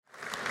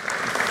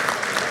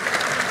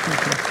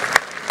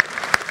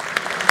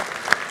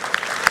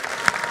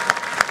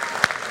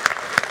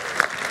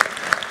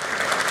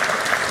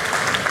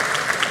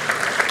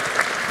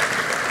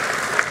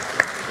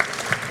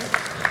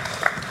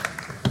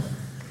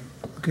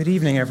Good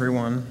evening,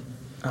 everyone.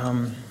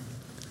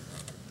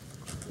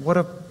 What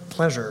a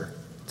pleasure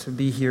to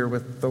be here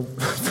with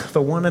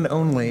the one and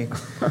only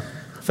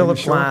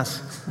Philip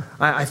Glass.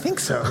 I think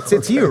so.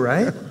 It's you,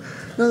 right?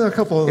 No, there are a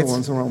couple other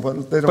ones around,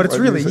 but they don't. But it's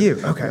really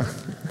music. you. Okay.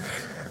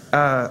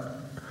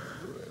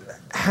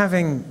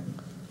 Having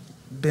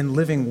been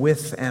living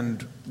with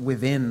and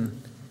within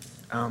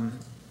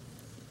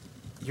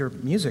your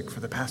music for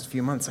the past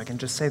few months, I can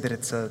just say that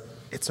it's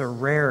a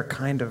rare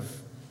kind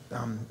of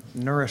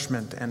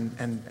nourishment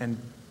and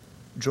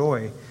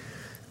joy.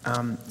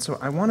 So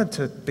I wanted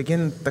to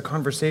begin the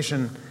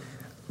conversation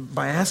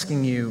by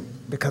asking you,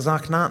 because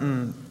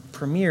Akhnaten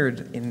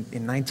premiered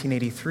in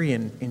 1983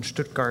 in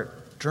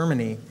Stuttgart,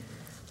 Germany,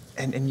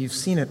 and you've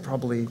seen it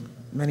probably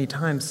many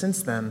times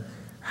since then.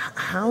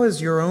 How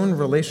has your own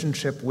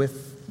relationship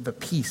with the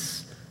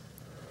piece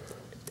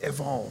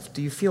evolved?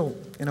 Do you feel,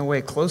 in a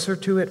way, closer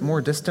to it, more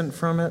distant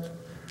from it?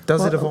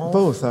 Does it evolve?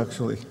 Both,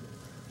 actually.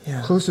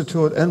 Yeah. Closer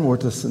to it and more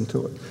distant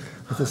to it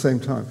at the same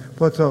time.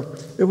 But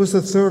it was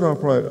the third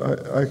opera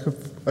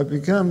I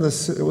began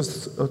this. It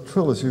was a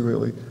trilogy,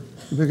 really.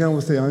 It began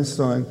with the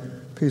Einstein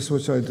piece,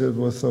 which I did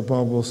with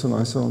Bob Wilson,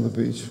 I Saw on the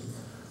Beach,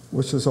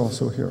 which is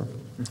also here.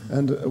 Mm-hmm.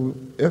 And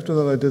after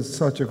that, I did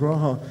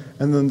Satyagraha,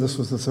 and then this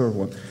was the third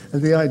one.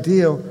 And the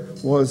idea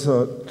was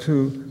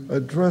to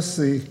address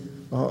the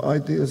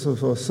ideas of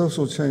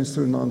social change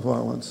through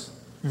nonviolence.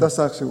 Mm-hmm. That's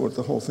actually what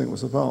the whole thing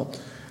was about.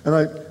 And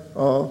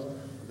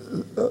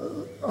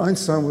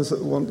Einstein was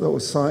one that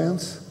was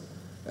science,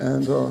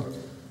 and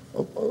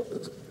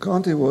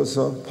Gandhi was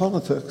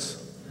politics,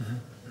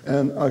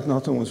 and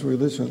Akhnaten was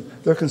religion.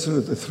 They're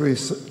considered the three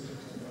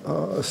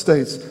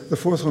states, the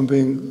fourth one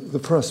being the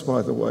press,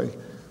 by the way.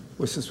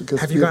 Which is because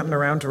have you gotten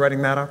around to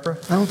writing that opera?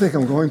 I don't think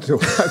I'm going to.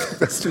 I think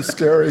that's too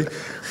scary.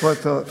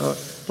 But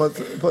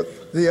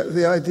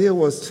the idea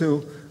was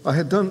I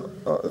had done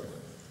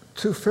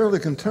two fairly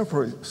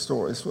contemporary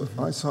stories with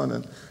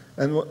Einstein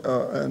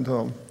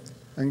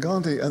and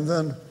Gandhi, and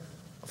then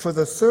for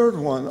the third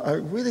one, I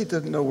really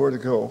didn't know where to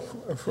go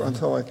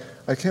until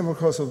I came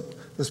across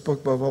this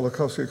book by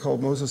Velikovsky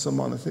called Moses and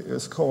Monotheism.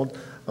 It's called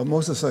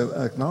Moses and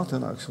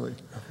Akhnaten, actually.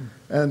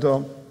 And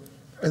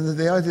then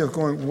the idea of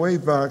going way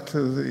back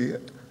to the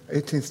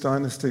 18th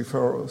dynasty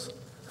pharaohs,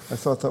 I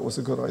thought that was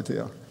a good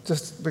idea.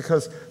 Just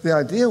because the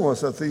idea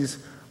was that these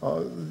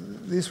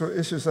were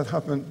issues that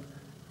happened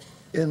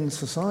in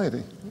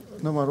society,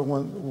 no matter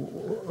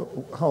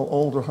how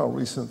old or how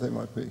recent they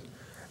might be.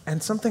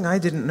 And something I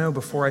didn't know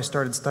before I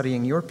started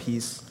studying your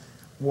piece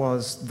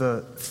was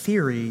the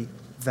theory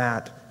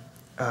that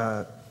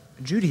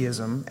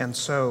Judaism, and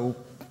so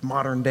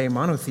modern-day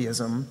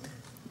monotheism,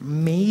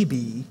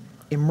 maybe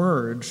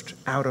emerged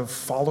out of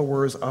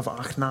followers of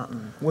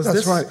Akhnaten.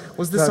 That's right.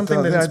 Was this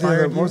something that inspired you? The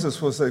idea that Moses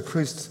was a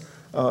priest,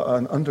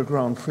 an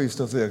underground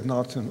priest of the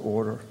Akhnaten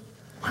order.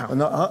 Wow.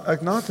 And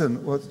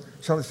Akhnaten was,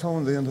 shall I tell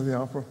him the end of the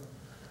opera?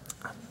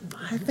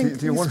 I think,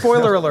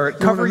 spoiler alert,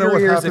 cover your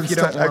ears if you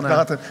don't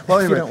want to. Well,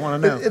 anyway, if you don't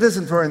want to know. It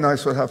isn't very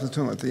nice what happens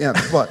to him at the end,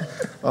 but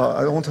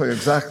I won't tell you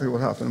exactly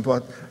what happened.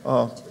 But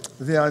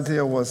the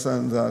idea was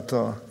then that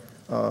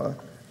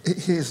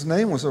his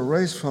name was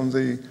erased from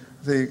the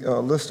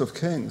list of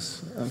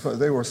kings. And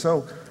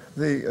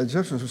the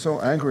Egyptians were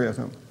so angry at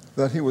him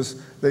that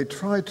they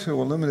tried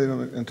to eliminate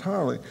him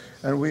entirely.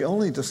 And we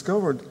only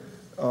discovered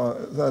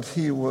that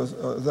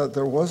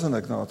there was an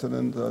Akhnaten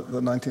in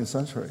the 19th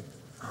century.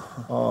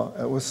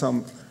 It was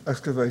some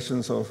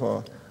excavations of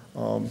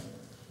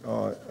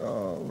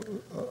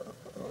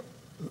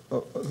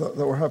that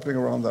were happening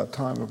around that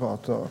time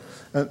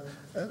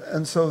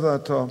and so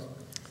that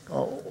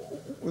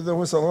there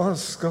was a lot of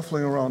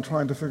scuffling around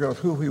trying to figure out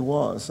who he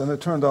was, and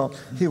it turned out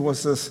he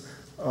was this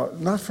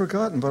not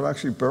forgotten but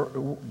actually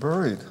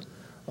buried,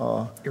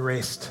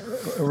 erased,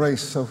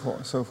 so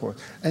forth.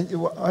 And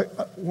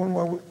when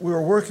we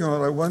were working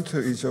on it, I went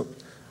to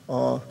Egypt.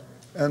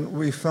 And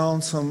we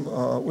found some,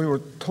 we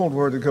were told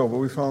where to go, but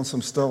we found some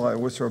stelae,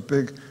 which are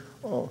big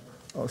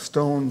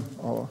stone,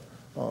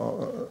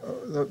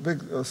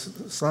 big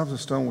slabs of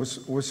stone,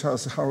 which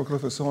has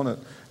hieroglyphics on it.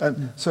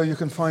 And so you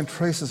can find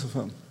traces of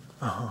him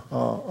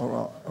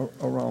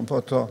around.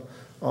 But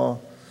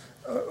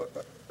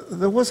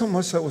there wasn't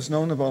much that was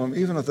known about him,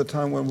 even at the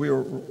time when we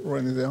were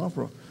writing the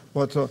opera.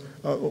 But the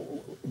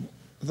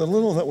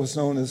little that was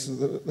known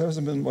there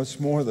hasn't been much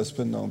more that's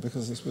been known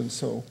because it's been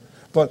so.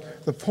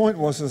 But the point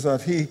was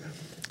that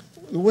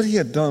what he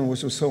had done,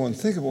 which was so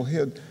unthinkable, he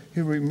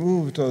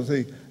removed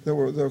there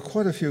were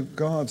quite a few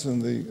gods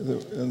in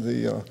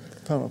the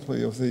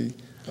panoply of the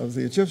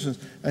Egyptians,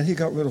 and he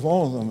got rid of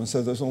all of them and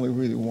said there's only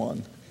really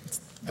one.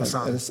 The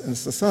sun. And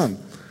it's the sun.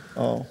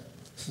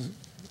 This is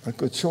a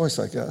good choice,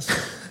 I guess.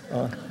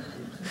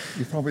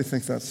 You probably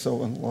think that's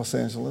so in Los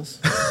Angeles,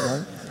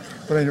 right?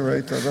 But at any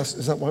rate,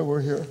 is that why we're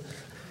here?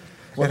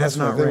 Well, It has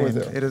that's right, not they were rained.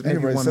 there. It is maybe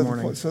Anyway, one so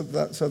morning. so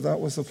that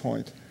was the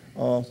point.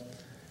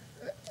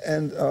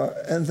 And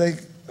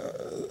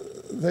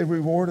they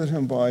rewarded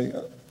him by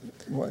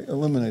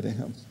eliminating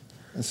him.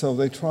 And so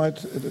they tried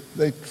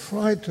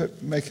to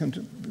make him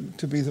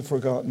to be the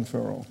forgotten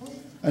pharaoh.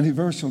 And he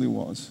virtually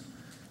was.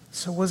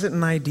 So was it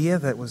an idea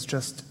that was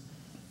just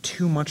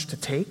too much to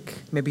take?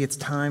 Maybe its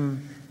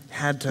time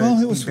had to Well, be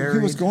he was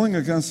buried? going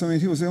against, I mean,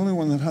 he was the only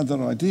one that had that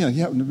idea. He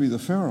happened to be the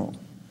pharaoh.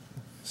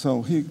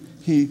 So he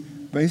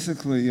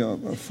basically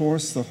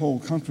forced the whole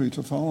country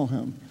to follow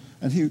him.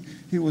 And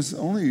he was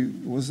only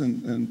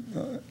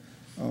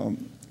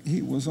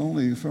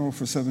pharaoh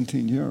for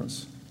 17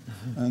 years.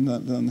 Mm-hmm. And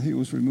then he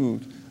was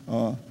removed.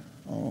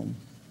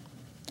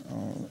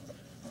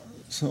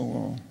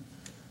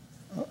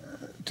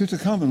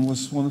 Tutankhamun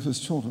was one of his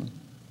children.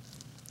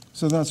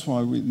 So that's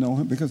why we know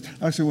him, because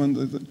actually when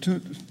one of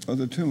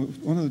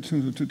the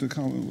tombs of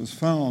Tutankhamun was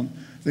found,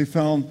 they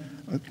found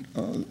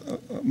a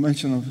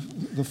mention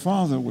of the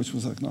father, which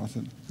was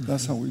Akhnaten. Mm-hmm.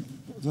 That's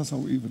how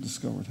we even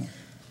discovered him.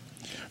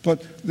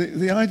 But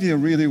the idea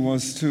really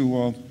was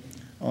to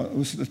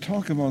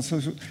talk about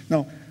social.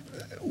 Now,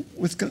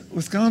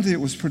 with Gandhi, it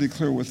was pretty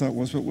clear what that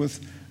was, but with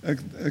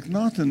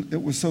Akhnaten,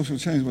 it was social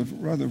change, but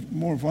rather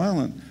more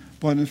violent.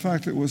 But in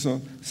fact, it was a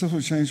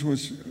social change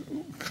which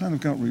kind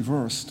of got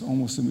reversed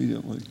almost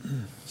immediately.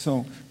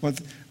 So,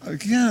 but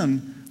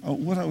again,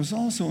 what I was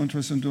also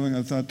interested in doing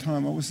at that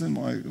time, I was in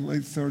my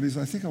late 30s.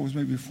 I think I was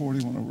maybe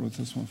 40 when I wrote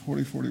this one,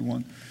 40,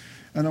 41.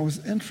 And I was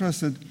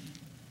interested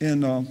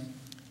in,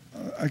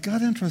 I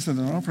got interested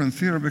in opera and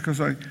theater because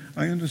I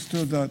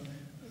understood that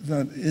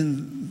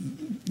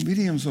in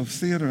mediums of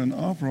theater and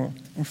opera,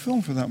 or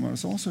film for that matter,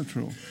 it's also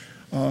true,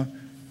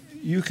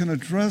 you can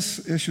address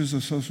issues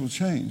of social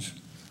change,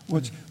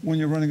 which when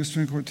you're running a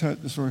string quartet,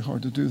 it's very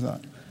hard to do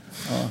that.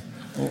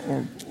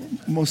 Or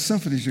most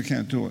symphonies, you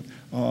can't do it.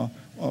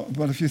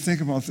 But if you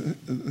think about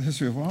the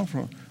history of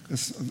opera,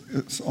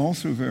 it's all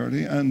through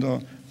Verdi, and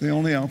the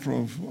only opera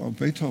of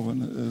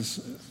Beethoven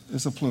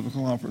is a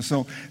political opera.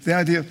 So the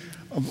idea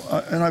of,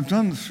 and I've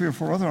done 3 or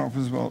 4 other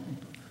operas about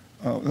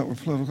that were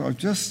political. I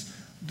just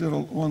did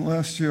one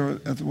last year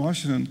at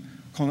Washington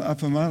called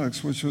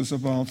Appomattox, which was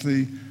about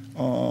the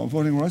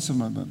Voting Rights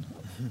Amendment.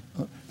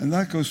 And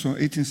that goes from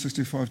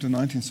 1865 to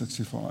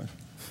 1965.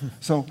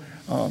 So,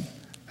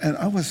 and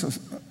I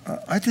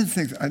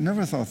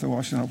never thought the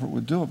Washington Opera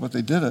would do it, but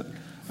they did it.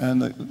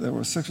 And there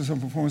were 6 or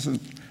 7 performances.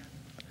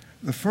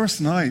 The first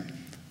night,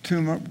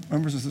 2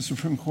 members of the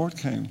Supreme Court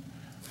came.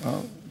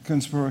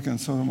 Ginsburg and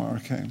Sotomayor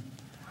came.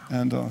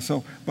 And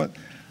but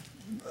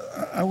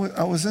I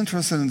was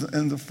interested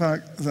in the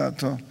fact that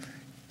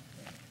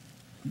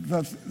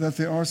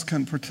the arts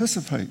can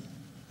participate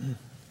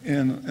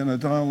in a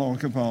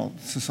dialogue about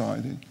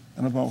society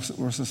and about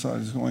where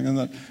society is going, and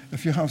that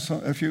if you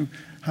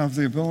have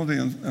the ability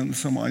and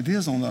some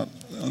ideas on that,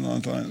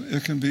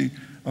 it can be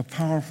a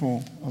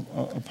powerful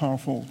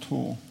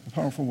tool, a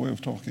powerful way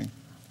of talking.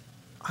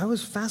 I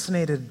was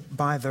fascinated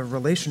by the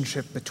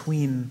relationship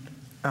between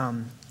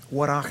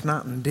what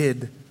Akhnaten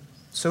did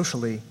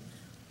socially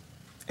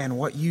and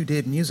what you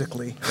did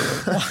musically.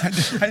 Well,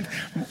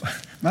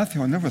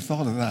 Matthew, I never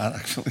thought of that,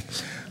 actually.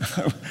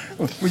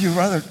 Would you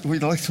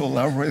like to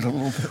elaborate a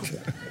little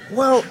bit?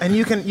 Well, and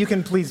you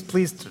can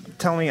please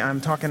tell me I'm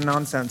talking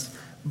nonsense,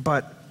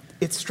 but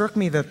it struck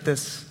me that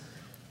this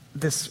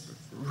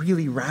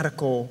really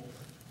radical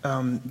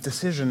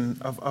decision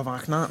of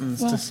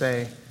Akhenaten's to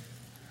say,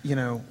 you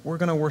know, we're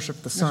going to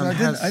worship the sun. I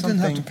didn't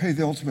have to pay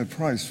the ultimate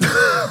price for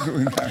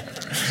doing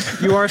that.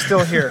 You are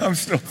still here. I'm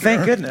still here.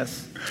 Thank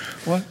goodness.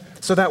 What?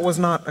 So that was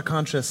not a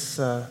conscious,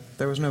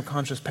 there was no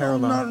conscious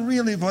parallel. Well, not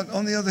really, but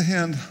on the other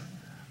hand,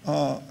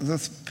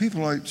 the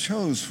people I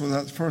chose for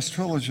that first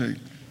trilogy,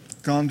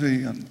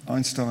 Gandhi and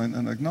Einstein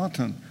and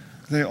Akhnaten,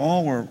 they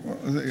all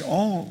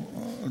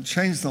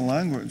changed the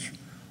language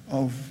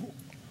of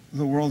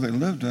the world they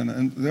lived in,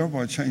 and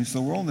thereby changed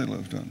the world they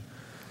lived in.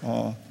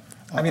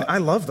 I mean, I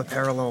love the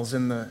parallels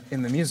in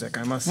the music,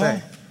 I must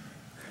say.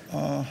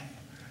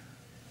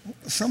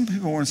 Some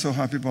people weren't so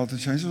happy about the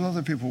changes,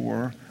 other people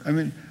were. I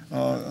mean,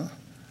 I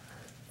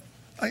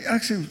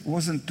actually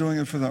wasn't doing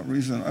it for that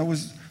reason.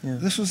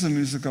 This was the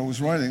music I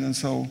was writing, and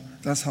so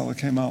that's how it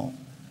came out.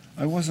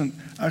 I wasn't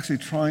actually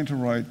trying to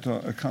write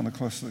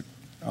iconoclastic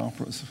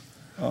operas.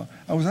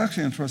 I was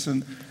actually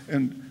interested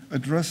in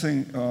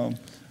addressing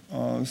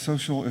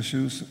social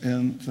issues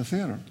in the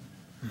theater.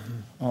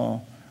 Mm-hmm.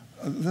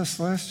 This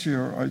last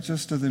year, I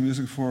just did the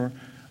music for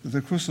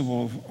The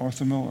Crucible of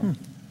Arthur Miller.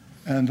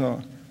 And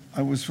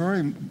I was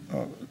very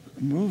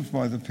moved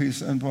by the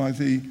piece and by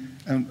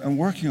and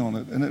working on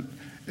it. And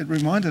it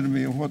reminded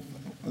me of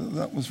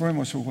that was very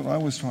much of what I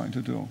was trying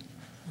to do.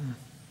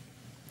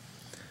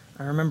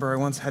 I remember I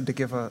once had to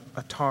give a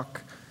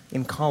talk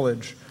in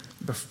college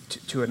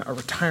to a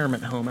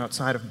retirement home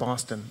outside of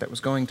Boston that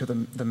was going to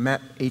the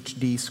Met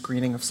HD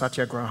screening of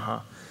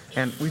Satyagraha.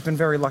 And we've been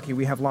very lucky.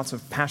 We have lots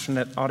of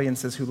passionate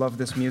audiences who love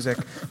this music.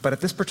 But at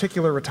this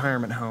particular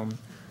retirement home,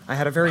 I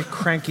had a very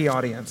cranky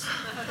audience.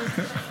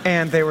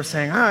 And they were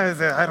saying, I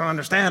don't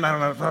understand, I don't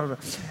know, blah, blah,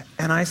 blah.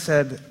 And I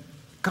said,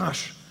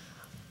 gosh,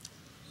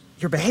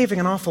 you're behaving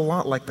an awful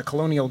lot like the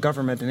colonial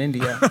government in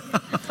India.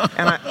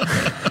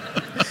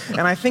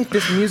 And I think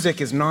this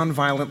music is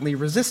non-violently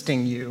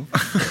resisting you.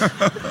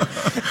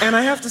 And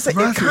I have to say,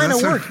 Matthew, it kind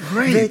of that's worked.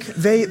 great.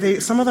 They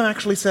some of them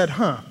actually said,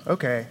 huh,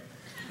 okay.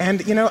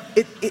 And you know,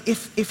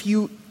 if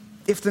you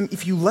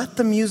let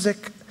the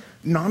music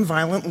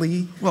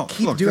non-violently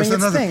keep doing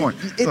its thing,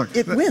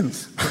 it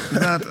wins.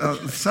 That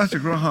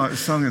Satyagraha is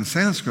sung in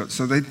Sanskrit,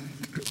 so they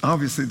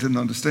obviously didn't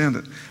understand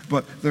it.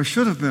 But there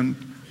should have been,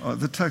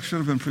 the text should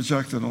have been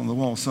projected on the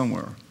wall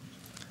somewhere.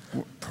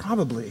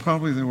 Probably.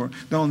 Probably they were.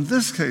 Now, in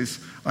this case,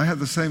 I had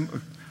the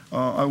same,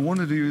 I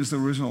wanted to use the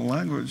original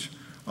language,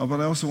 but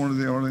I also wanted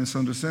the audience to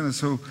understand it.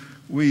 So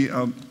we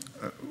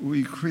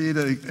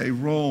created a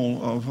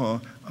role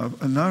of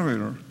a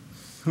narrator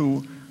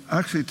who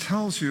actually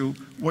tells you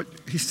what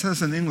he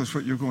says in English,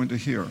 what you're going to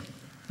hear.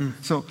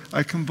 So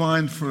I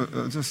combined for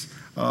just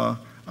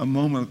a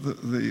moment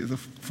the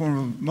form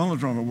of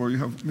melodrama where you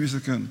have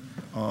music and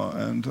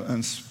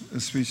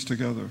speech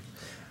together.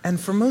 And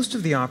for most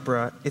of the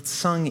opera, it's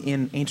sung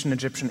in ancient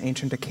Egyptian,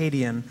 ancient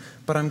Akkadian,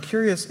 but I'm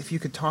curious if you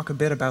could talk a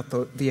bit about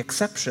the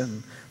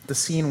exception, the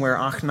scene where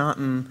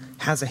Akhnaten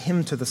has a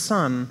hymn to the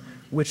sun,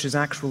 which is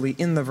actually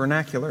in the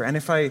vernacular. And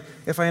if I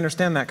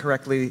understand that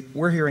correctly,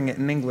 we're hearing it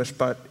in English,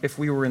 but if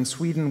we were in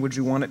Sweden, would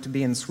you want it to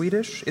be in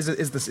Swedish? Is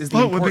the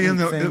important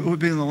thing? It would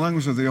be in the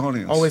language of the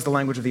audience. Always the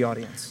language of the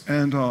audience.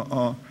 And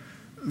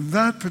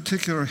that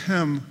particular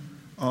hymn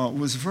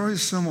was very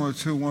similar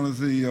to one of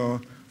the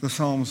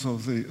Psalms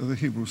of the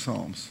Hebrew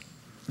Psalms.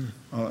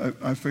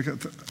 I forget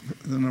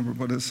the number,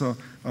 but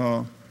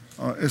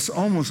it's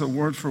almost a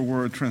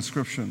word-for-word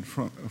transcription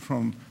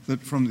from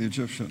the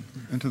Egyptian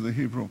into the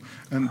Hebrew.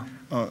 And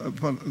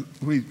but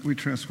we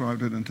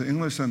transcribed it into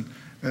English, and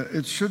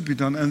it should be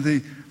done. And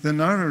the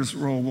narrator's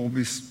role will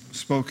be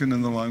spoken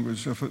in the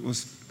language. If it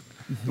was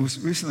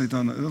recently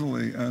done in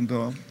Italy, and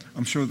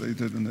I'm sure they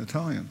did in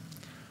Italian.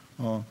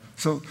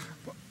 So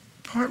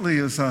partly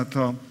is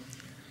that.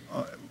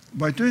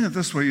 By doing it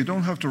this way, you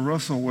don't have to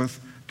wrestle with,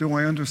 do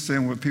I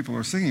understand what people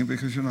are singing,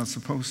 because you're not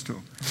supposed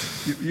to.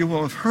 You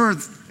will have heard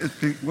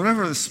it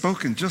whatever is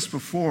spoken just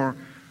before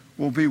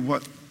will be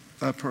what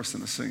that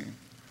person is singing.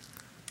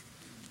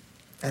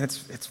 And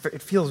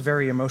it feels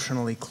very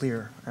emotionally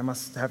clear. I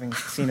must, having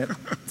seen it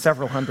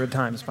several hundred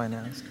times by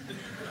now.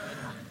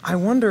 I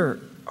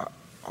wonder,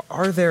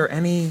 are there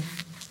any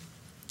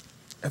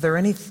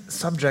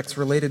subjects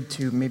related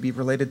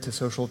to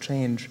social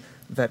change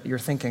that you're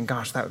thinking,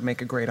 gosh, that would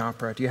make a great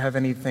opera? Do you have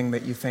anything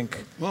that you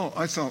think? Well,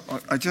 I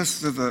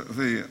just did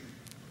the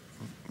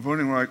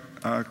Voting Rights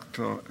Act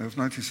of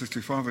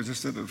 1965. I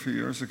just did it a few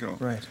years ago.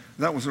 Right.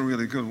 That was a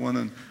really good one.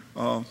 And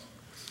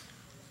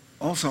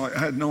also, I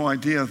had no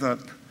idea that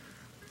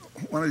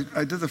when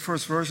I did the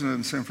first version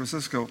in San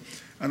Francisco,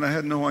 and I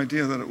had no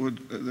idea that it would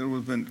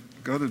have been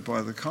gutted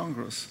by the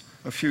Congress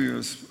a few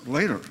years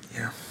later.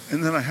 Yeah.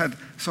 And then I had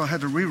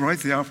to rewrite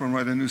the opera and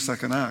write a new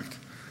second act.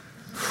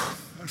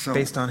 So,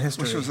 based on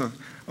history. Which was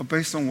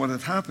based on what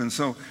had happened.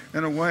 So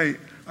in a way,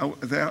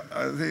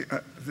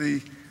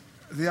 the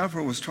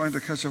opera was trying to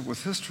catch up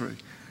with history.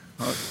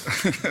 I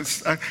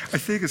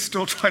think it's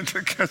still trying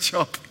to catch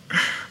up.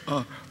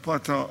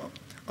 But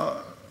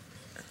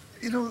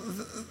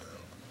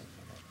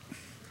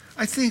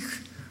I think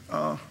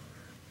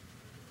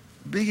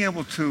being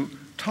able to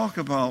talk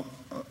about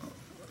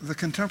the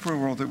contemporary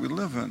world that we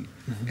live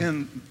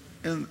in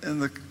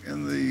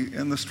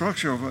the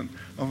structure of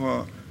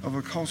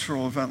a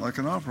cultural event like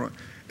an opera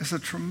is a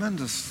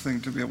tremendous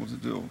thing to be able to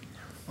do,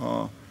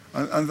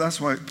 and that's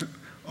why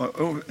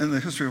in the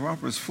history of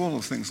opera is full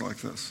of things like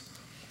this.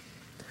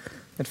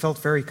 It felt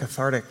very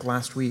cathartic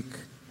last week.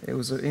 It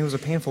was a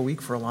painful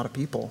week for a lot of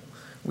people.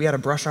 We had a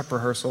brush-up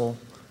rehearsal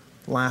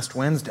last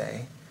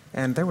Wednesday,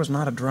 and there was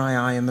not a dry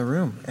eye in the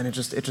room, and it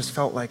just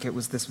felt like it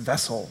was this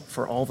vessel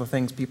for all the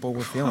things people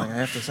were feeling. I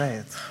have to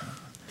say,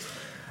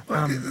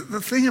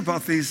 the thing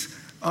about these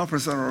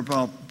operas that are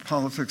about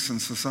politics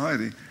and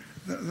society,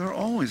 they're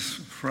always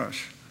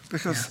fresh,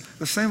 because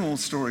the same old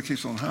story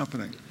keeps on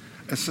happening.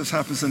 It just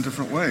happens in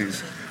different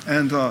ways.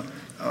 And I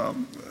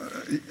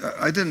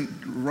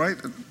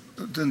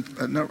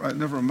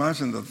never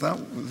imagined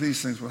that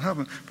these things would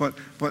happen.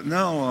 But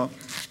now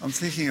I'm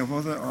thinking of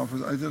other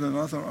operas. I did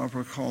another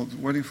opera called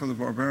Waiting for the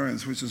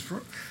Barbarians,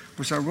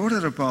 which I wrote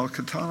it about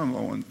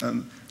Guantanamo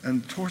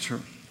and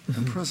torture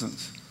in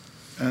prisons.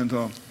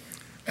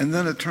 And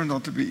then it turned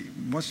out to be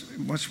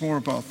much more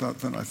about that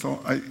than I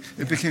thought.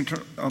 It became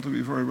out to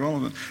be very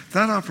relevant.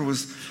 That opera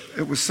was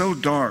so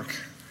dark.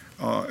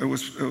 It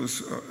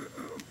was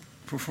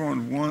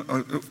performed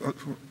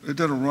it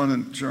did a run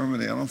in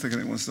Germany. I don't think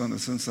anyone's done it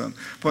since then.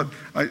 But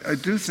I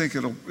do think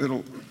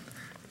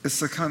it's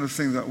the kind of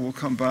thing that will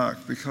come back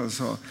because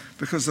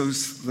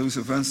those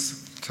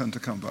events tend to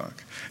come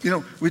back.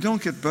 We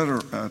don't get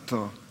better at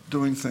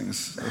doing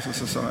things as a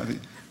society.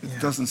 It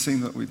doesn't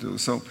seem that we do.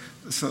 So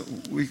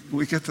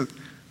we get to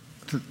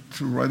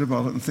to write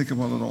about it and think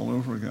about it all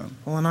over again.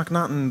 Well, in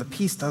Akhnaten, the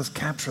piece does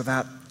capture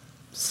that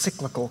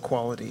cyclical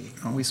quality.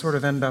 Oh. We sort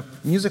of end up,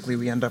 musically,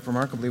 we end up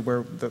remarkably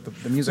where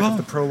the music of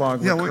the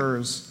prologue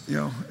recurs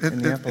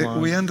in the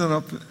epilogue. We ended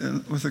up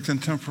with a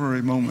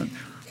contemporary moment,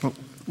 but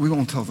we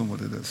won't tell them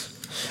what it is.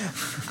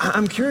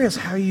 I'm curious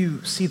how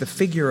you see the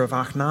figure of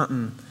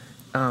Akhnaten,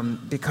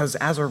 because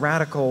as a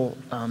radical,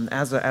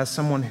 as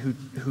someone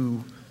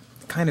who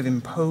kind of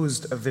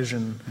imposed a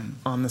vision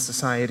on the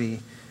society,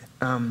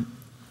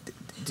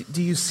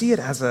 do you see it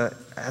as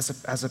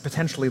a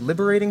potentially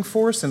liberating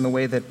force in the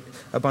way that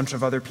a bunch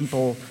of other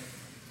people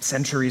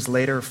centuries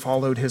later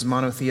followed his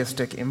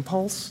monotheistic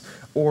impulse?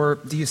 Or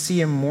do you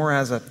see him more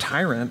as a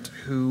tyrant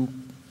who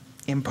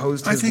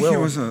imposed his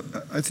will?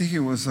 I think he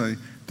was a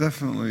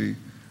definitely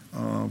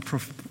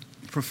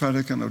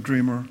prophetic and a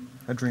dreamer.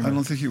 A dreamer. I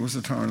don't think he was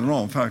a tyrant at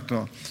all. In fact,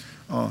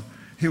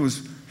 he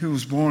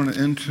was born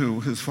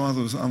into his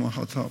father's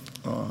Akhnaten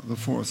the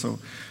fourth. So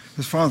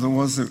his father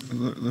was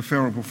the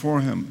pharaoh before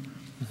him.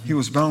 Mm-hmm. He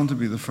was bound to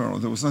be the pharaoh.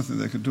 There was nothing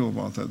they could do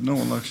about that. No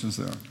elections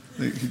there.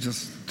 He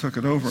just took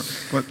it over.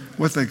 But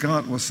what they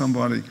got was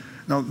somebody.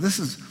 Now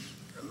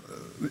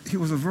he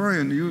was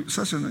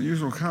such an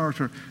unusual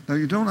character. Now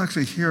you don't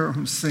actually hear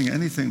him sing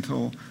anything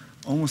till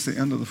almost the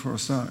end of the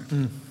first act.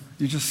 Mm.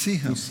 You just see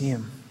him. You see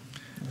him.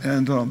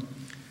 And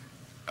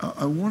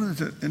I wanted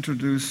to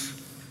introduce.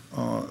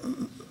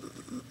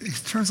 He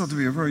turns out to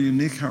be a very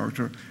unique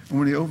character, and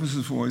when he opens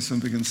his voice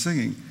and begins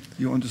singing,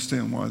 you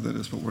understand why that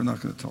is, but we're not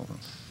going to tell them.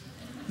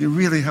 You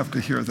really have to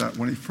hear that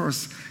when he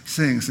first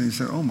sings, and you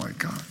say, oh my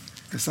God,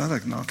 is that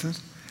Akhnaten?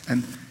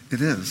 And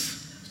it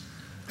is.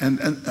 And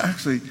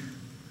actually,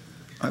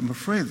 I'm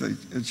afraid the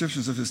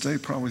Egyptians of his day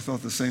probably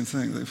thought the same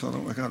thing. They thought,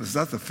 oh my God, is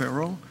that the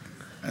pharaoh?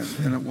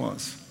 And it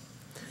was.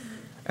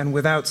 And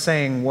without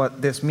saying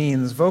what this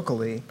means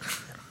vocally,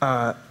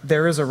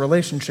 there is a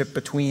relationship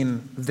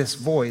between this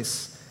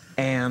voice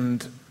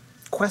and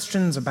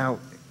questions about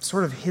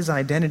sort of his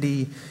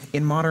identity.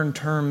 In modern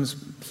terms,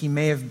 he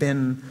may have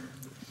been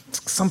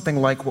something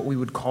like what we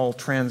would call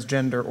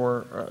transgender,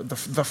 or the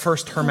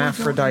first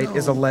hermaphrodite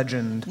is a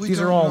legend. These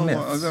are all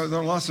myths. There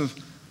are lots of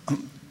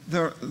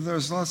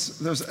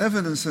there's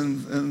evidence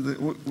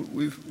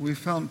we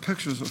found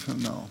pictures of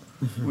him now.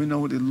 Mm-hmm. We know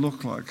what he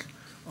looked like.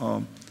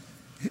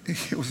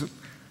 He was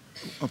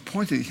a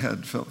pointy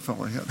head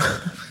fellow.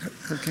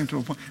 It came to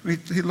a point.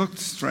 He looked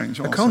strange.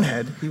 Also. A cone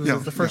head. He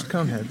was the first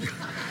cone head.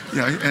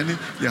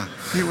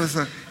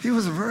 He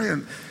was a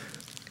very.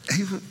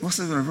 He must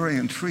have been a very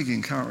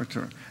intriguing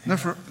character.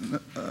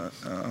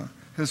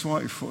 His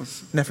wife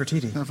was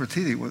Nefertiti.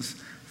 Nefertiti was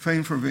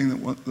famed for being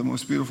the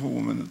most beautiful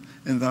woman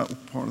in that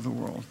part of the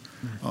world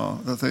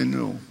that they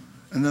knew.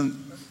 And then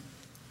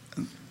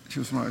she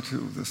was married to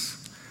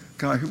this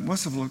guy who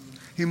must have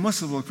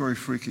looked very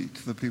freaky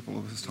to the people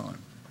of his time.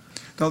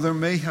 Now there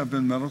may have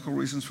been medical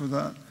reasons for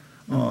that.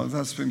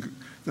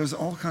 There's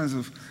all kinds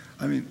of.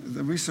 I mean,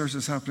 the research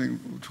is happening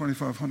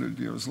 2,500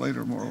 years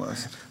later, more or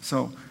less.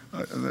 So,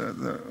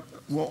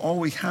 all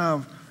we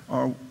have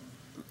are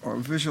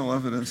visual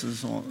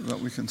evidences that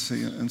we can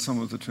see in some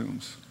of the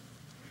tombs.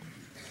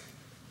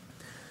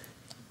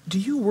 Do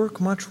you work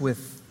much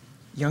with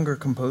younger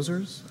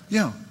composers?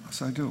 Yeah,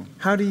 yes, I do.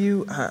 How do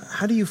you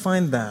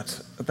find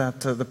that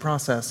the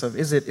process of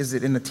is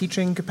it in a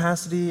teaching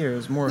capacity, or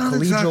is it more a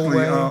collegial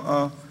way?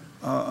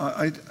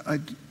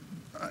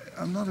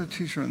 I'm not a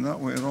teacher in that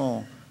way at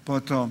all.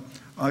 But I'm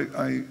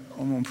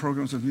on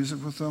programs of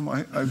music with them.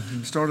 I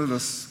started a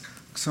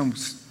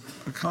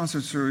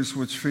concert series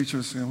which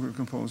features younger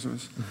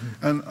composers,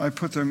 and I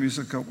put their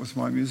music up with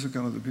my music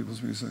and other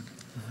people's music.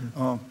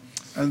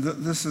 And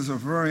this is a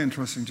very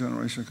interesting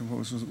generation of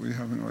composers that we're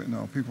having right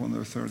now, people in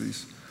their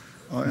 30s,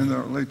 in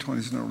their late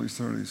 20s and early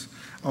 30s.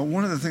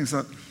 One of the things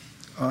that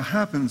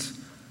happens,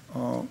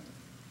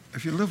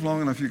 if you live long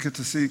enough, you get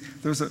to see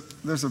there's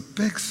a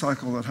big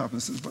cycle that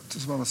happens.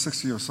 It's about a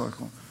 60-year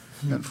cycle.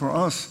 And for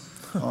us,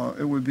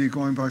 it would be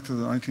going back to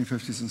the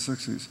 1950s and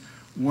 60s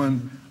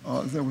when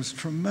there was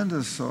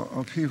tremendous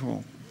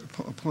upheaval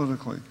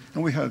politically.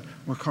 And we had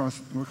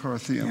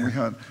McCarthy and we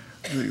had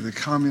the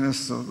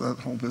communists, that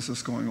whole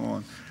business going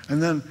on.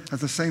 And then at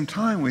the same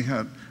time, we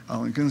had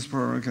Allen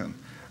Ginsberg and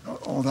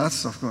all that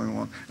stuff going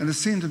on. And it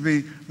seemed to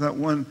be that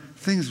when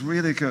things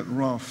really get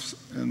rough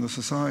in the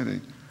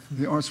society,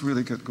 the arts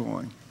really get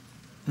going.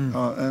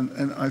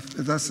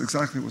 That's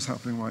exactly what's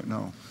happening right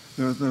now.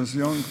 There's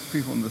young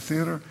people in the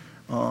theater,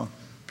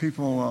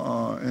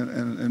 people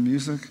in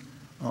music,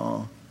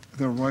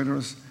 they're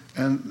writers,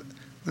 and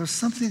there's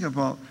something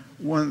about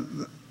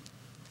when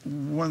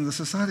the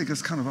society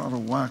gets kind of out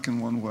of whack in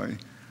one way,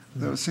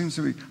 there seems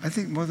to be, I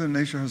think Mother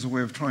Nature has a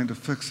way of trying to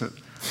fix it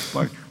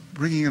by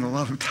bringing in a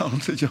lot of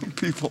talented young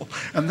people,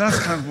 and that's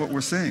kind of what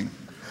we're seeing.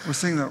 We're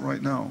seeing that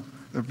right now.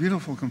 They're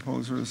beautiful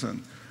composers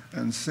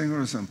and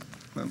singers, and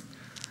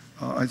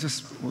I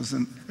just was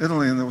in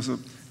Italy, and there was a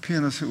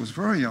pianist who was a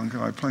very young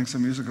guy playing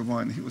some music of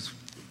mine. He was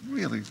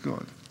really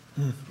good.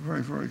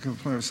 very, very good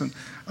players. And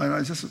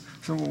I just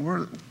said,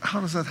 well,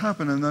 how does that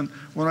happen? And then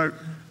when I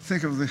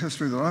think of the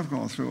history that I've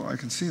gone through, I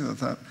can see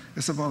that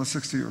it's about a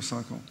 60-year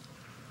cycle.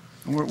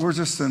 And we're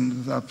just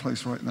in that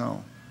place right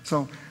now.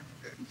 So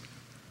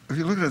if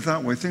you look at it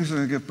that way, things are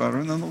going to get better,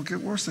 and then they'll get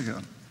worse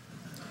again.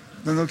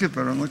 Then they'll get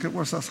better, and they'll get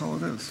worse. That's how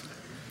it is.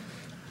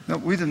 No,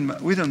 we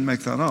didn't make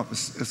that up.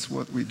 It's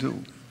what we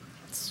do.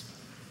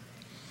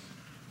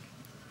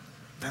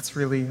 That's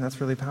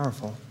really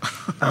powerful.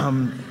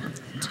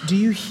 Do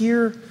you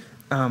hear,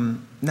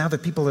 now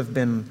that people have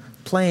been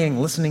playing,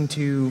 listening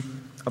to,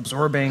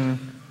 absorbing,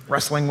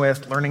 wrestling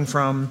with, learning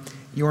from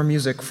your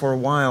music for a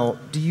while,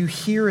 do you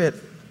hear it,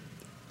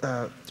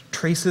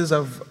 traces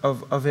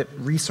of it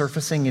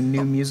resurfacing in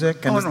new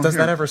music? And does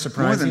that ever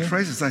surprise you? More than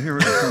traces. I hear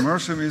it in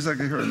commercial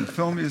music, I hear it in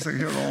film music, I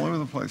hear it all over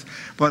the place.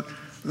 But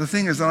the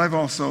thing is that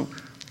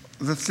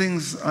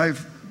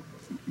I've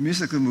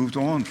musically moved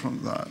on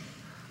from that.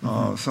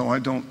 So I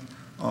don't,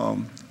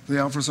 the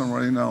operas I'm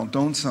writing now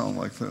don't sound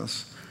like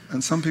this.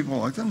 And some people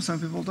like them, some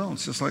people don't.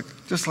 Just like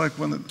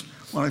when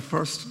I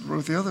first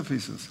wrote the other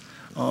pieces.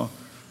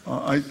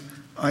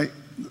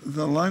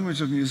 The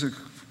language of music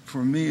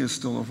for me is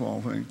still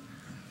evolving.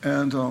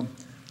 And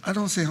I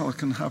don't see how it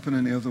can happen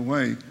any other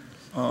way.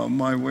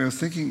 My way of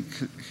thinking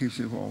keeps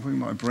evolving.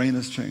 My brain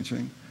is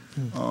changing.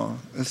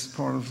 It's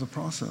part of the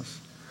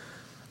process.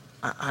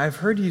 I've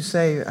heard you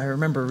say, I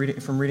remember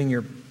reading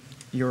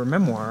your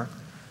memoir,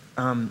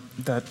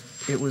 that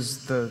it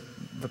was the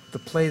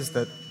plays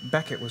that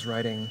Beckett was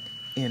writing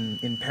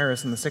in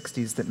Paris in the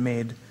 60s that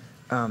made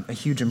a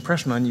huge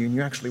impression on you, and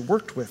you actually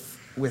worked with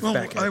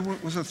Beckett. I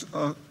was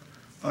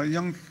a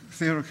young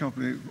theater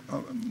company,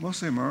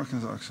 mostly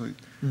Americans actually,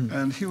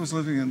 and he was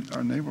living in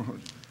our neighborhood.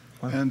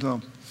 Wow.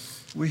 And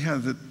we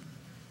had the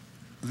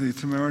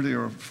temerity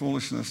or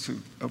foolishness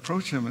to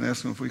approach him and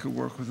ask him if we could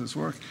work with his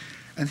work.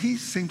 And he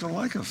seemed to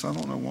like us. I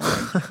don't know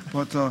why.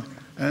 But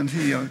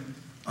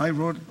I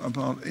wrote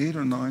about 8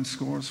 or 9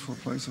 scores for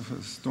plays of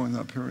his during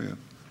that period.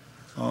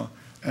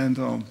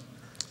 And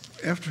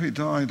after he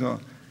died,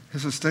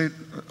 his estate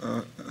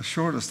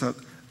assured us that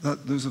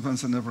those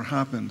events had never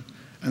happened,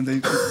 and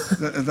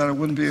that I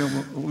wouldn't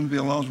be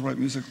allowed to write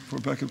music for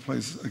Beckett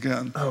plays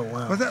again. Oh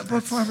wow!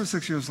 But 5 or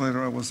 6 years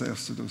later, I was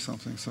asked to do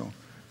something, so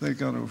they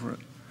got over it.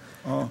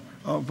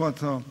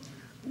 But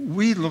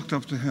we looked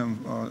up to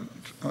him.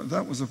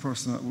 That was the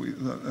person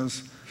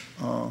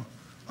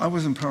I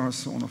was in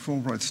Paris on a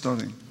Fulbright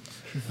studying,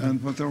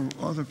 but there were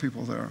other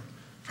people there.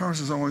 Paris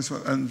is always,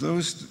 and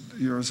those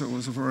years it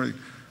was a very,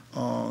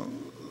 the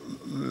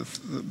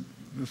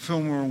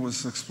film world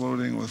was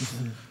exploding with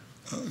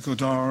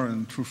Godard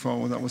and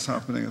Truffaut, and that was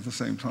happening at the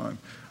same time.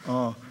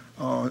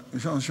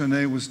 Jean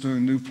Genet was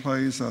doing new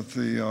plays at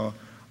the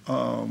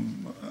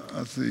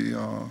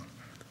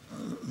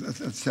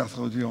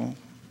Théâtre Dion.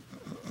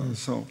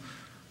 So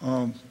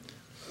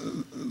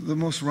the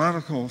most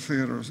radical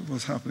theater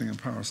was happening in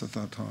Paris at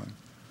that time.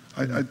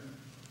 I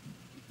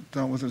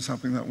doubt whether it's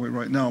happening that way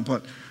right now,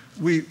 but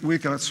we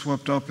got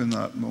swept up in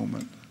that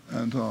moment,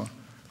 and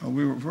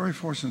we were very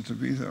fortunate to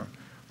be there.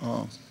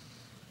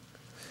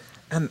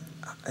 And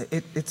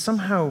it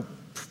somehow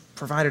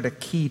provided a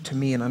key to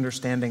me in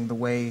understanding the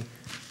way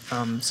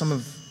some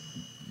of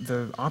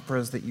the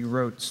operas that you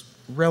wrote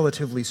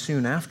relatively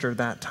soon after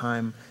that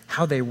time,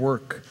 how they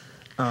work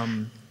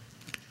on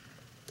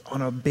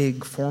a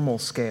big formal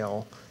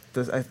scale.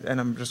 And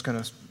I'm just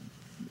going to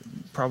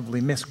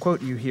probably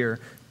misquote you here,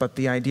 but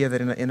the idea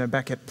that in a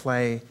Beckett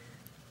play,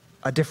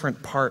 a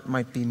different part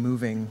might be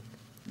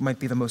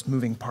the most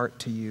moving part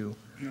to you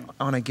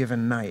on a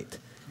given night,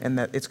 and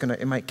that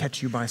it might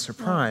catch you by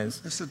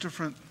surprise. Well, it's a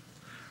different.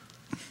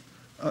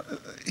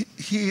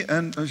 He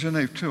and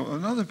Genet too,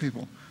 and other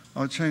people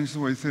changed the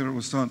way theater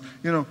was done.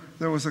 You know,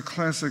 there was a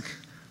classic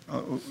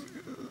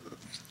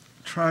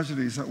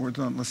tragedies that were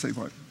done, let's say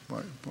by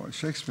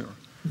Shakespeare,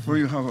 where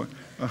you have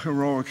a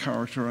heroic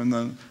character, and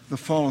then the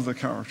fall of the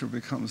character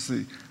becomes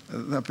the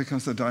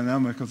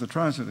dynamic of the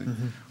tragedy.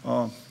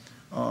 So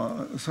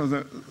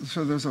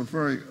there's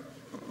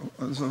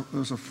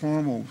a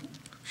formal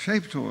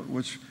shape to it,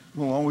 which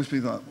will always be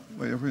that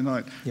way every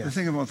night. Yes. The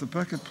thing about the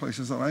Beckett plays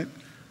is that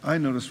I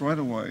noticed right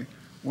away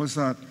was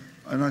that,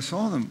 and I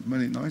saw them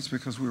many nights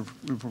because we were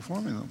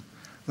performing them,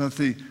 that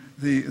the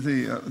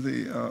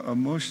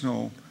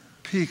emotional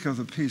peak of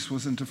the piece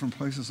was in different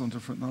places on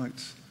different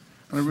nights.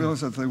 And I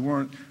realized that they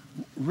were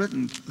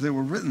written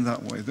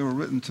that way. They were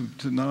written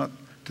to not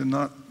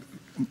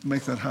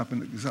make that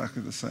happen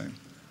exactly the same.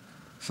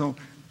 So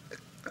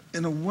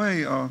in a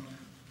way,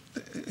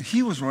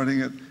 he was writing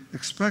it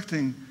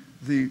expecting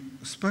the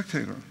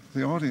spectator,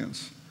 the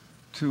audience,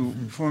 to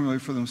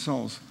formulate for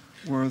themselves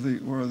what the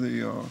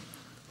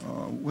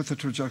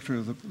trajectory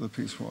of the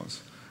piece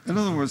was. In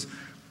other words,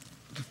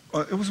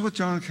 it was what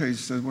John Cage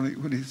said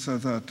when he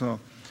said that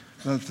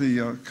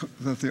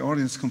the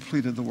audience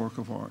completed the work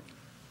of art.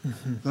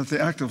 That the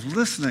act of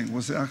listening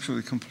was the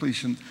actual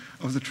completion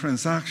of the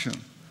transaction.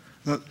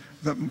 That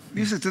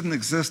music didn't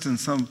exist in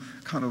some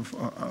kind of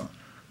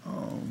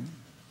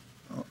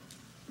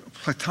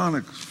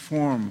platonic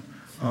form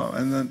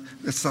and then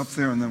it's up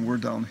there, and then we're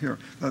down here.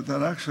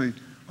 That actually,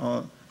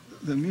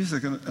 the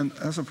music, and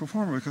as a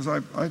performer, because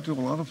I do a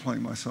lot of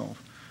playing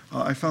myself,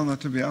 I found that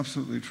to be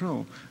absolutely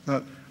true,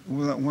 that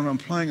when I'm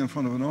playing in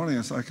front of an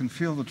audience, I can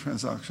feel the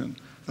transaction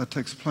that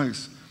takes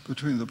place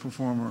between the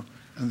performer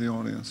and the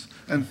audience.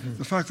 And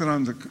the fact that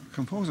I'm the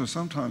composer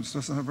sometimes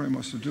doesn't have very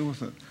much to do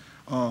with it.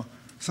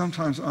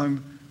 Sometimes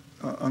I'm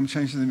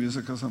changing the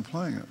music as I'm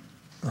playing it.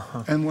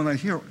 And when I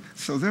hear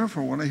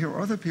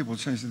other people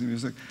changing the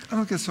music, I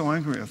don't get so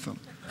angry at them.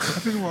 I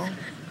think, well,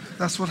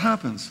 that's what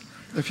happens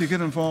if you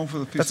get involved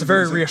with a piece of music. That's a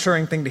very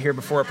reassuring thing to hear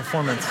before a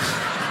performance.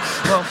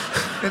 Well,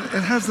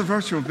 it has the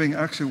virtue of being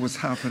actually what's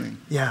happening.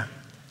 Yeah.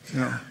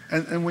 Yeah.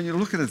 And when you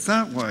look at it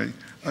that way,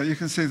 you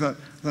can see that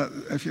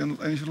if you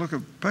look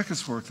at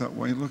Beckett's work that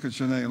way, you look at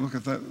Genet, and look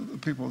at the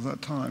people of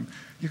that time,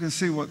 you can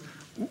see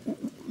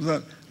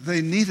that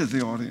they needed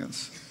the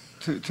audience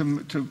that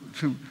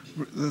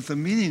the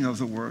meaning of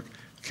the work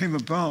came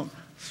about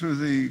through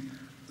the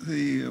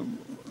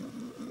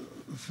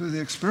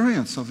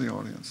experience of the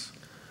audience.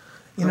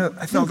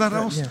 I think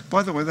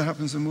by the way, that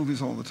happens in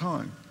movies all the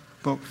time.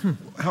 But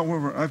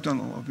however, I've done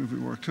a lot of movie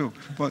work too.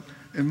 But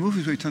in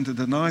movies, we tend to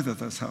deny that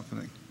that's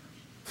happening.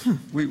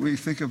 We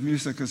think of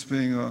music as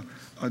being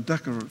a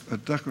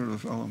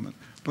decorative element.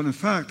 But in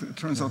fact, it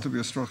turns out to be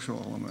a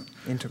structural element.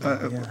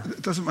 Integral,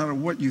 It doesn't matter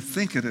what you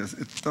think it is,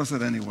 it does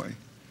it anyway.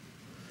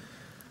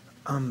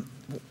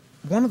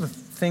 One of the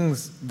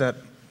things that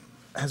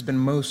has been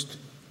most,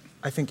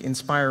 I think,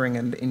 inspiring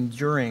and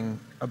enduring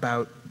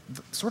about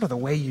sort of the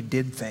way you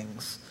did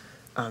things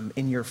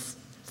in your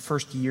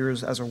first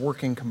years as a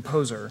working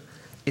composer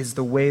is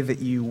the way that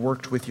you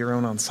worked with your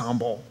own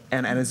ensemble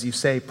and as you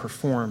say,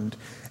 performed,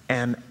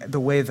 and the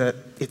way that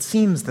it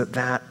seems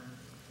that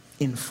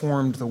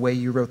informed the way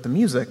you wrote the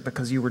music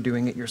because you were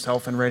doing it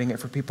yourself and writing it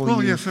for people.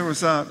 Well, yes, there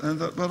was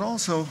that, but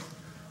also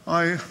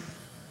I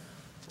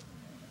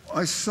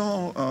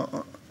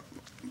saw,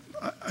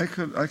 I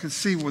could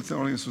see what the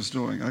audience was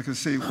doing. I could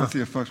see what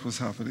the effect was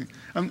happening.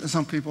 And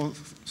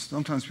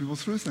sometimes people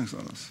threw things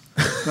at us.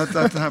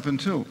 That happened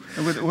too.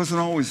 It wasn't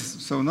always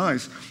so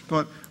nice,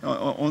 but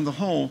on the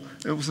whole,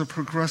 it was a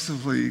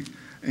progressively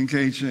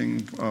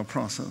engaging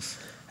process.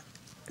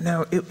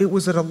 Now, it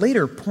was at a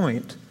later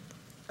point,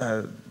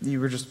 you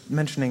were just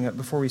mentioning it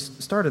before we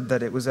started,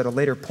 that it was at a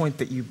later point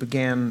that you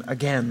began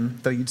again,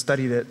 though you'd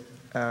studied it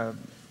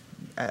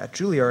at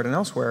Juilliard and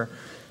elsewhere,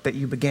 that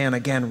you began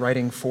again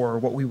writing for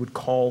what we would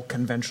call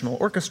conventional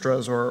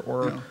orchestras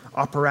or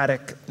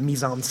operatic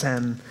mise en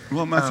scène.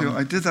 Well, Matthew,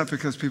 I did that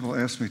because people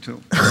asked me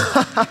to.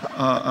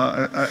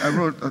 I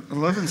wrote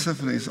 11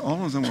 symphonies.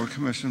 All of them were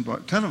commissioned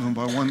 10 of them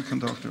by one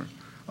conductor.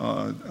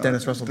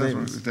 Dennis Russell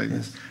Davies.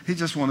 Yes. He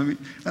just wanted me.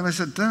 And I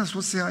said, Dennis,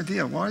 what's the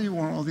idea? Why do you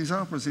want all these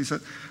operas? He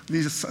said,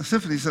 these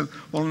symphonies. He said,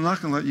 well, I'm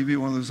not going to let you be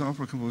one of those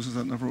opera composers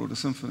that never wrote a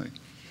symphony.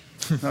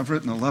 I've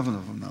written 11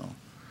 of them now.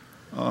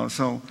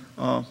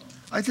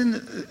 I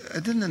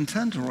didn't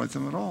intend to write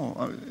them at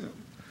all,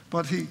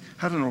 but he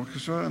had an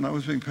orchestra, and I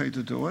was being paid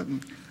to do it,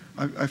 and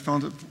I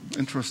found it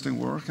interesting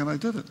work, and I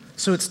did it.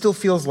 So it still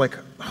feels like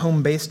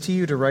home base to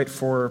you to write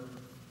for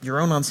your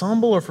own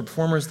ensemble or for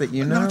performers that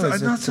you know?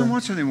 Not so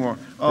much anymore.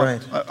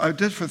 Right. I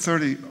did for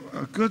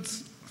a good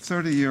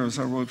 30 years.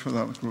 I wrote for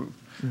that group,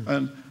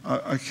 and I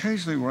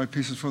occasionally write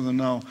pieces for them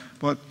now.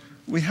 But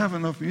we have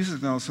enough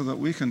music now so that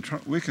we can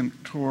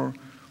tour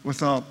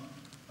without.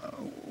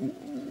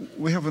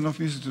 We have enough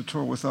music to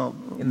tour without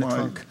in the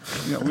trunk.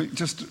 Yeah, you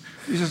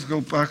just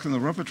go back in the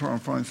repertoire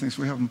and find things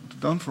we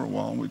haven't done for a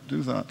while, and we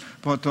do that.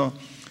 But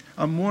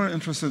I'm more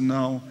interested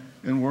now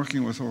in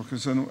working with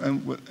orchestras,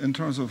 and in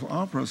terms of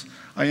operas,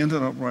 I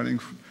ended up writing.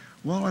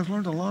 Well, I've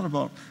learned a lot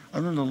about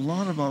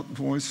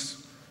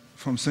voice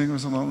from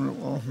singers, and I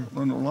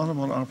learned a lot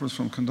about operas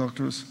from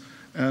conductors,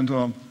 and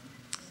when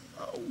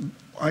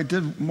I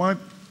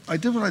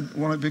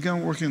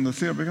began working in the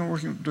theater. I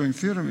began doing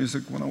theater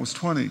music when I was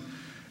 20,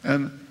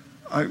 and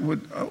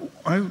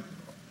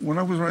when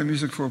I was writing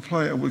music for a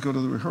play, I would go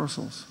to the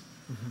rehearsals.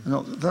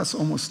 That's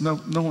almost no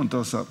one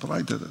does that, but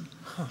I did it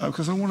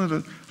because I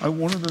wanted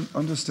to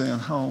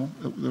understand how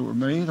they were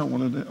made. I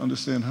wanted to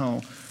understand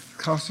how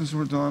costumes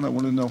were done. I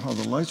wanted to know how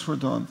the lights were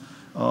done.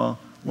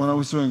 When I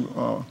was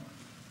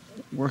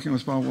working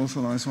with Bob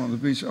Wilson and Ice on the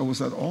Beach, I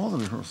was at all the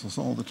rehearsals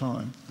all the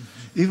time.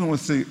 Even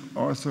with the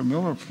Arthur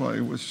Miller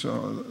play, which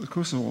The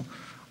Crucible,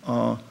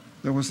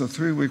 there was a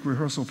 3-week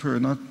rehearsal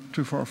period not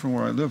too far from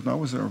where I lived, and I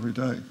was there every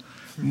day.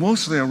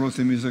 Mostly I wrote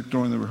the music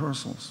during the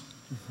rehearsals.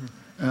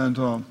 And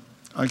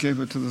I gave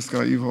it to this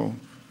guy, Ivo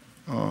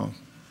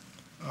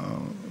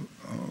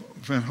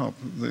Van Hopp,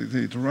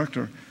 the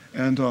director,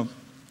 and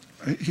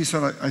he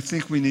said, I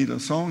think we need a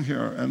song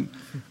here. And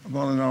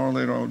about an hour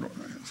later, I would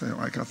say,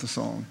 I got the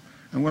song.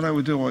 And what I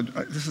would do,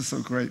 this is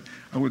so great,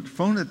 I would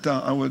phone it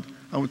down,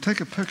 I would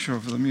take a picture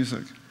of the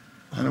music,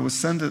 and I would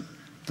send it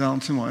down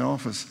to my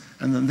office,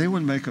 and then they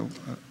would make a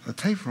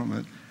tape from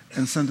it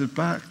and send it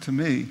back to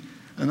me,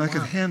 and I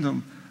could hand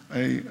them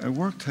a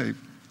work tape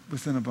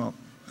within about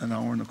an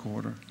hour and a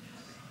quarter.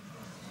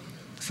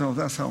 So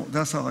that's how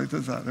I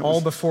did that. It All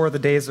was, before the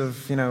days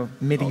of,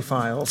 MIDI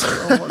files.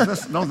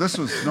 this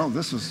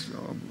was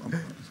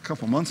a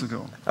couple months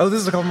ago. Oh,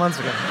 this is a couple months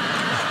ago.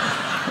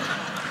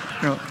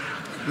 You know,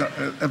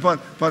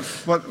 but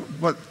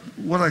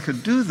what I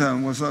could do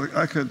then was that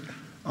I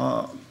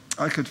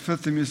could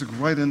fit the music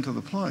right into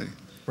the play.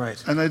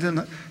 Right. And I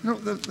didn't,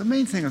 the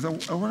main thing is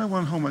that when I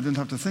went home, I didn't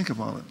have to think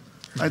about it.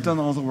 I'd done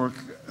all the work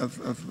at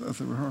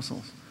the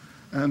rehearsals.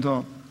 And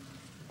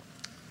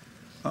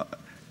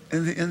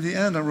in the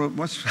end,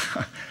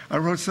 I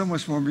wrote so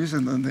much more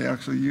music than they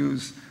actually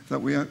use that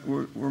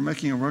we're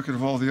making a record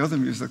of all the other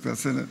music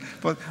that's in it.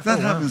 But that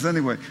happens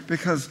anyway,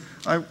 because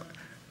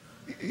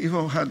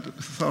Ivo had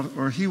thought,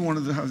 or he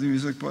wanted to have the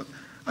music, but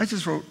I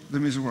just wrote the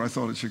music where I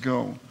thought it should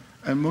go.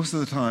 And most of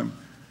the time,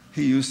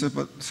 he used it,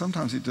 but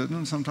sometimes he didn't,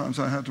 and sometimes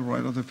I had to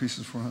write other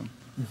pieces for him.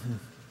 Mm-hmm.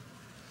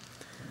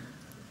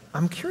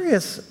 I'm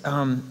curious,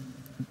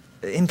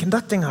 in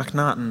conducting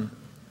Akhnaten,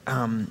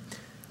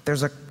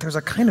 there's a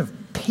kind of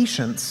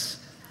patience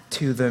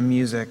to the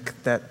music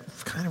that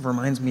kind of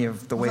reminds me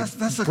of the way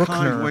that's a Bruckner...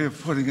 kind way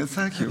of putting it,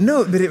 thank you.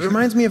 No, but it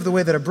reminds me of the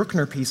way that a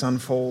Bruckner piece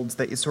unfolds,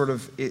 that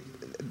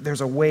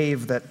there's a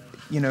wave that,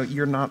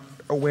 you're not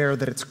aware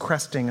that it's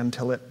cresting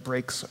until it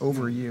breaks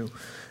over you.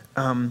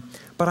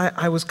 But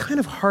I was kind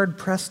of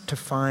hard-pressed to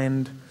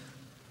find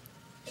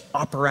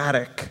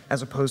operatic,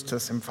 as opposed to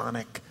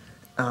symphonic,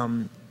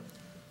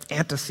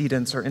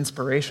 antecedents or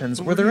inspirations.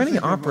 Well, were there any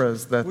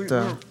operas that...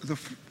 the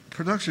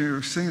production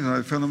you're seeing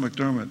tonight, Philip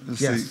McDermott is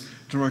the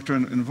director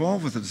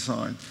involved with the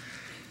design.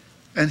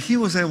 And he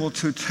was able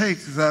to take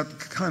that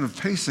kind of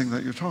pacing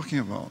that you're talking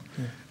about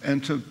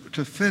and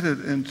to fit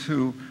it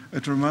into a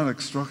dramatic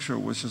structure,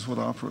 which is what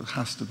opera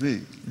has to be.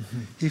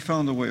 Mm-hmm. He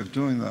found a way of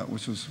doing that,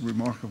 which was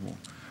remarkable.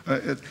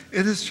 It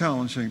is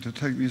challenging to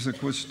take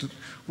music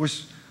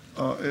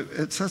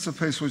it sets a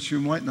pace which you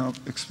might not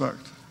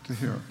expect to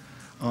hear.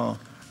 Now,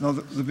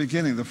 the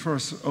beginning, the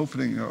first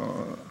opening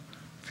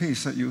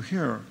piece that you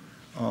hear,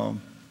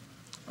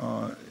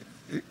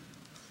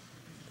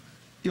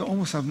 you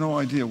almost have no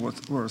idea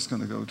where it's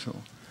going to go to,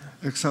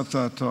 except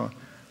that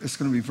it's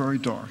going to be very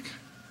dark.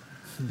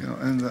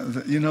 And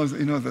that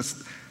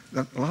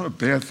a lot of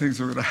bad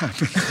things are going to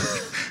happen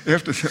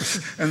after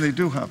this, and they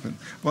do happen.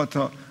 But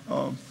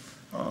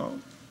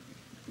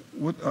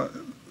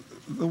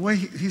the way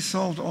he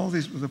solved all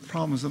the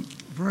problems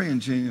very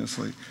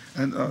ingeniously,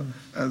 and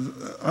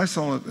I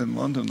saw it in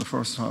London the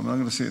first time, and I'm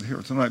going to see it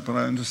here tonight, but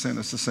I understand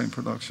it's the same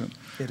production.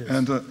 It is.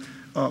 And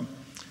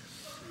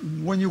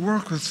when you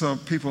work with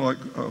people like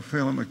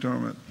Philip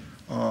McDermott,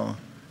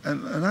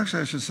 and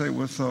actually I should say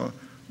with the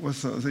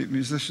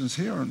musicians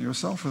here, and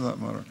yourself for that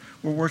matter,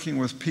 we're working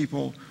with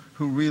people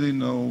who really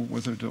know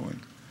what they're doing.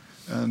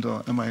 And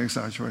am I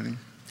exaggerating?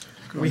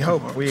 We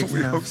hope. We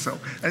hope so.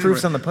 Anyway,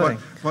 proof's on the pudding.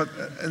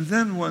 And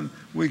then when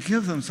we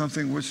give them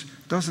something which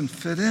doesn't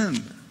fit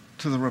in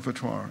to the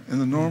repertoire in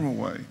the normal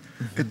way,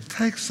 it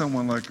takes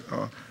someone like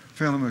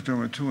Phelan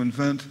McDermott to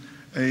invent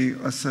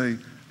let's say,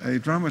 a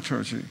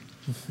dramaturgy,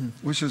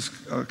 which is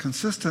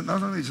consistent,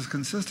 not only just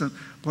consistent,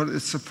 but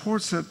it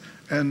supports it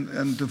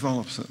and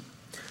develops it.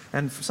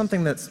 And for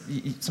something that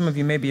some of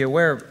you may be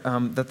aware,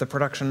 that the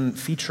production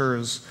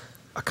features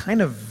a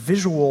kind of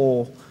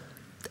visual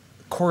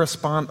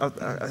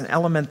an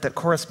element that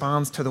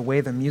corresponds to the way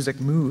the music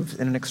moves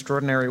in an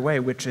extraordinary way,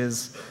 which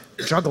is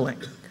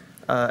juggling.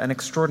 An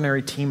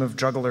extraordinary team of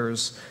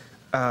jugglers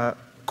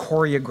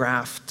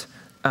choreographed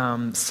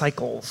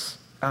cycles.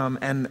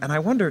 And I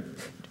wonder,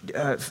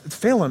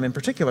 Phelan in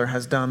particular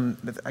has done,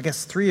 I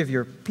guess, 3 of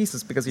your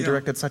pieces, because he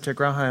directed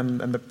Satyagraha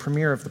and the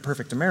premiere of The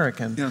Perfect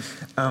American. Yes.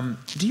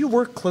 Do you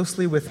work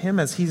closely with him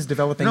as he's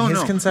developing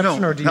his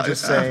conception, or do you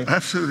just say...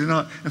 Absolutely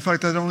not. In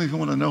fact, I don't even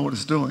want to know what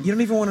it's doing. You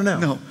don't even want to know?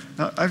 No.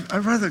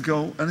 I'd rather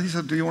go, and he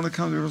said, do you want to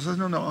come to the rehearsal? I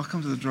said, no, I'll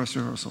come to the dress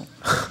rehearsal.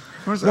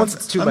 Once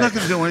it's too late. I'm not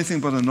going to do anything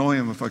but annoy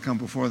him if I come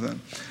before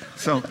then.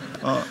 So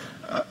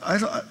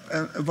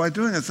by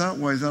doing it that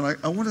way, then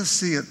I want to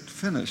see it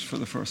finished for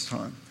the first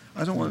time.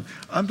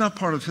 I'm not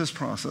part of his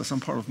process, I'm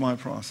part of my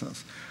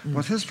process.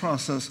 But his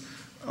process,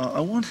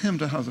 I want him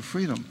to have the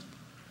freedom.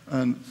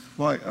 And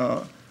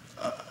I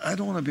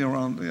don't want to be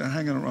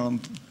hanging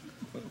around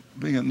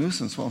being a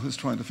nuisance while he's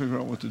trying to figure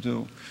out what to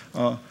do.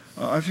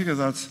 I figure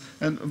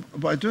and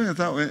by doing it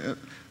that way,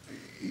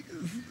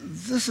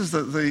 this is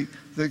the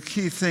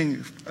key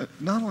thing,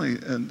 not only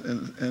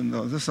in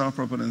this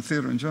opera, but in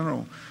theater in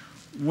general.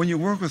 When you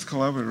work with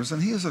collaborators,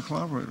 and he is a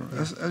collaborator,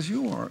 as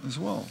you are as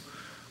well,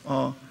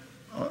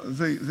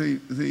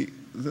 the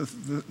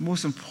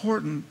most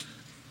important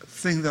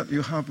thing that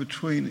you have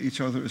between each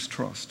other is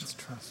trust. It's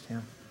trust, yeah.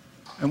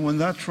 And when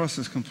that trust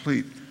is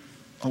complete,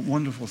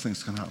 wonderful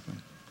things can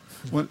happen.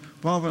 When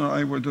Bob and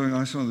I were doing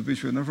Iceland on the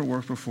Beach, we had never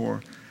worked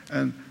before,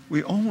 and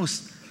we were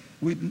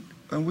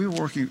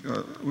working,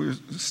 we were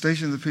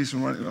staging the piece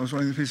and I was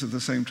writing the piece at the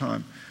same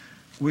time.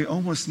 We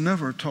almost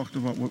never talked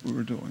about what we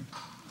were doing.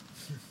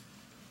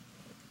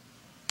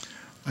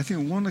 I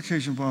think on one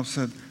occasion Bob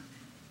said,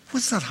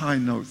 "What's that high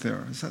note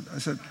there?" I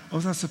said, "Oh,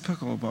 that's a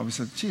piccolo, Bob." He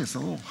said, "Gee, it's a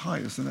little high,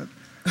 isn't it?"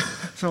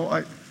 So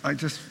I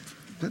just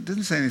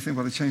didn't say anything,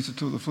 but I changed it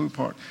to the flute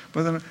part.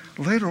 But then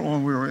later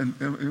on, we were in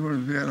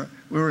Vienna.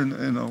 We were in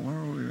where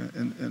were we?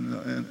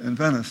 In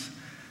Venice,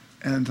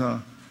 and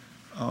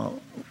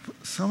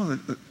some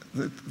of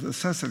the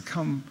sets had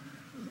come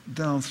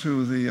down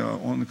through the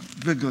on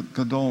big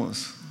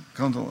gondolas,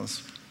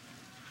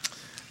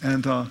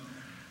 and I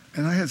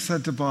had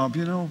said to Bob,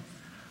 you know,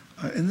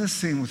 in this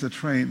scene with the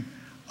train,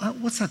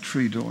 what's that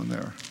tree doing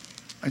there?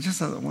 I just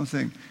thought that one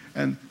thing,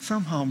 and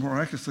somehow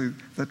miraculously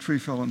that tree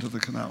fell into the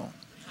canal.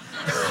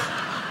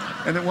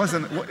 And it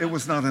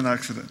was not an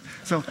accident.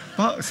 So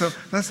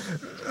that's,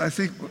 I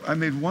think I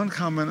made one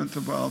comment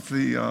about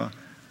the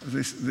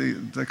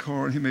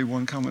decor, and he made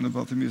one comment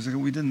about the music,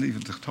 and we didn't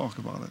even talk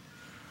about it.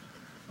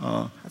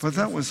 But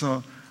that was,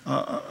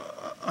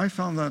 I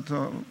found that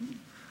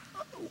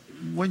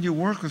when you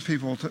work with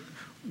people,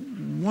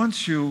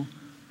 once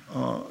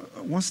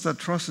that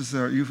trust is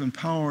there, you've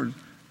empowered,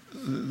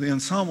 the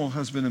ensemble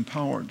has been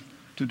empowered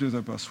to do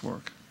their best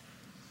work.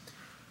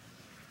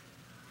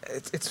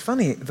 It's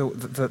funny,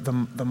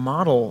 the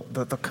model,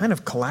 the kind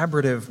of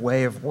collaborative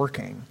way of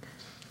working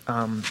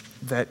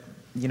that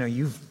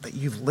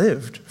you've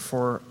lived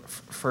for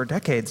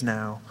decades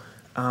now.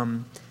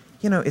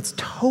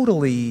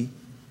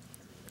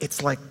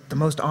 It's like the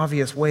most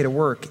obvious way to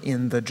work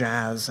in the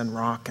jazz and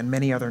rock and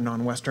many other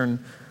non-Western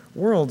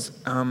worlds.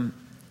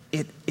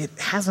 It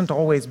hasn't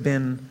always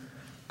been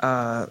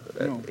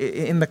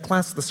in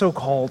the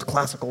so-called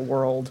classical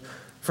world.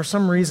 For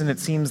some reason, it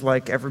seems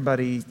like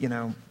everybody,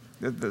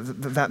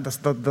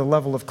 the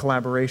level of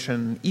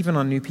collaboration, even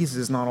on new pieces,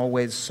 is not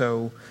always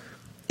so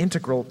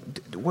integral.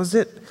 Was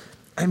it?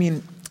 I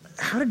mean,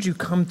 how did you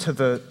come to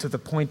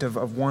the point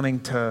of wanting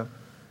to?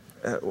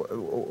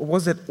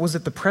 Was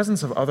it the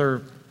presence of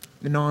other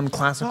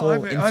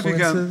non-classical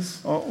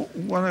influences?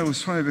 When I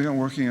was trying to begin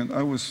working,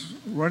 I was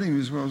writing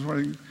music. I was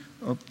writing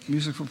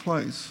music for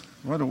plays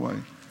right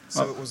away.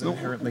 So it was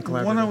inherently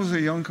collaborative. When I was a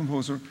young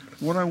composer,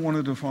 what I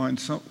wanted to find,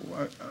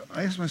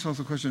 I asked myself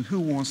the question: who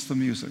wants the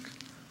music?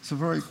 It's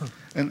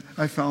and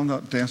I found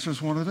out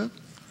dancers wanted it,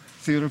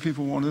 theater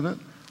people wanted it.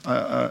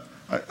 I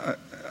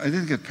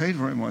didn't get paid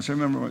very much. I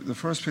remember the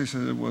first piece I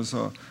did was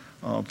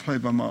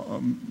played by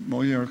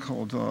Molière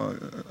called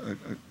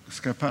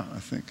Scapin, I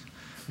think.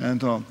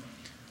 And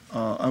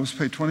I was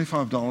paid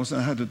 $25,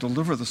 and I had to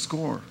deliver the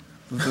score,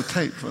 the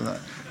tape for that.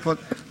 But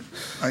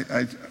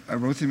I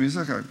wrote the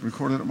music, I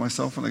recorded it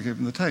myself, and I gave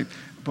them the tape.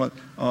 But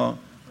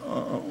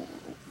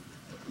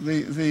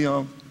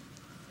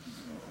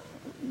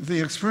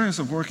the experience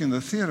of working in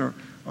the theater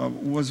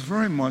was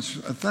very much,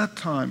 at that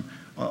time,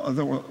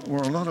 there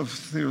were a lot of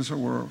theaters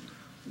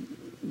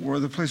where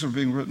the plays were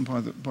being written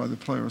by the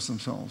players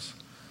themselves.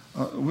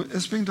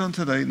 It's being done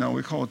today now,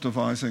 we call it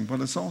devising, but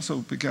it's also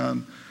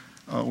began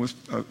with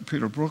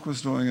Peter Brook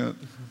was doing it,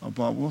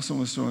 Bob Wilson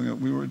was doing it,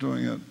 we were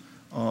doing it.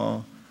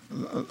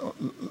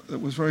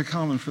 It was very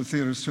common for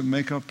theaters to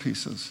make up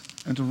pieces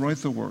and to write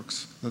the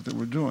works that they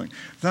were doing.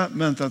 That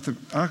meant that the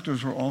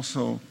actors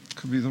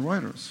could be the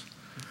writers.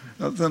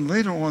 Then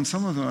later on,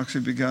 some of them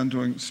actually began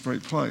doing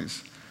straight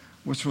plays,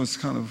 which was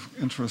kind of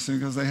interesting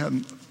because they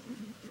hadn't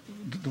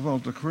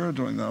developed a career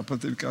doing that,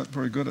 but they got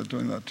very good at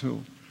doing that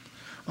too.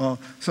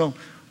 So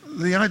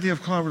the idea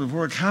of collaborative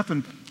work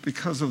happened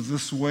because of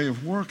this way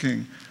of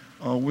working,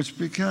 which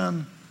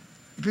began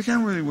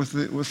really with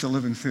the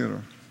Living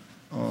Theater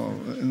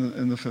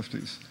in the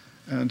 50s.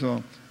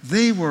 And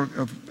they were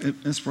of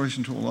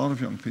inspiration to a lot of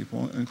young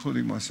people,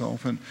 including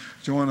myself, and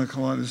Joanna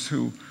Kalaitis,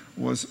 who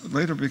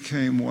later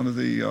became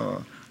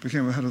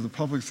became a head of the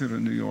Public Theater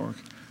in New York,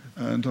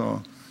 and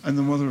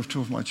the mother of two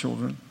of my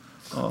children.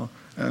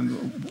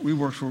 And we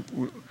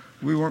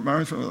weren't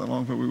married for that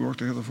long, but we worked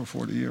together for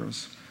 40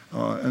 years.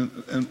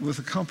 And with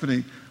a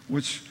company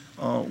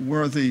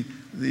where the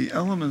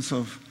elements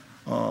of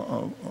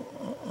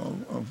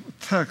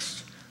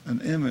text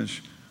and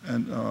image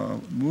and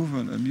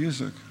movement and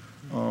music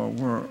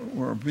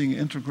were being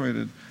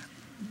integrated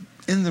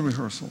in the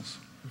rehearsals.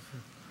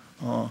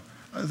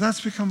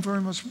 That's become very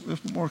much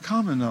more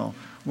common now.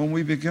 When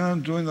we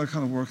began doing that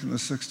kind of work in the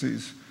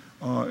 60s,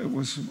 it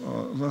was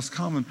less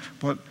common,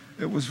 but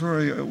it was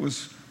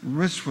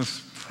rich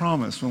with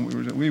promise when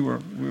we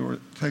were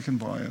taken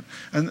by it.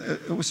 And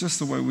it was just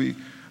the way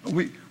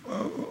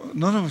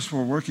none of us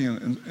were working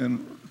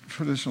in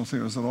traditional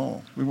theaters at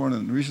all. We weren't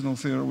in regional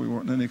theater, we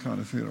weren't in any kind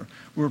of theater.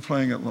 We were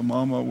playing at La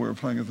Mama, we were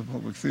playing at the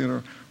Public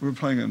Theater, we were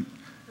playing in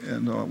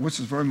which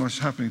is very much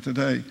happening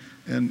today,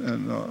 and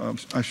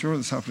I'm sure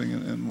it's happening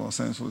in Los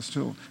Angeles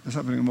too. It's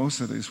happening in most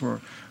cities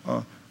where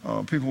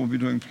people will be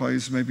doing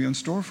plays maybe in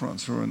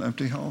storefronts or in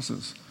empty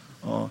houses.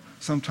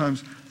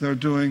 Sometimes they're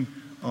doing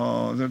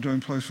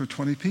plays for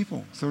 20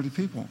 people, 30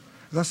 people.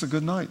 That's a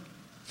good night,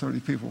 30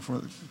 people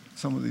for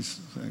some of these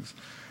things.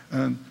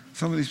 And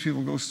some of these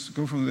people go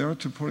from there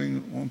to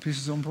putting on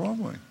pieces on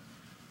Broadway.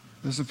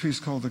 There's a piece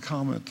called The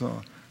Comet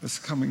that's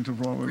coming to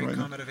Broadway right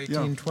now. Comet of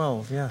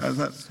 1812,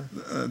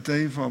 yeah.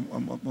 Dave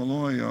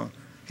Malloy,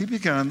 he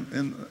began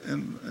in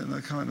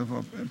a kind of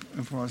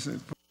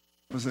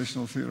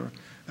improvisational theater,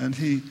 and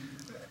he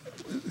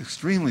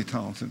extremely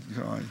talented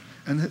guy,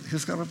 and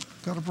he's got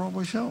a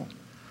Broadway show.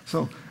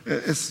 So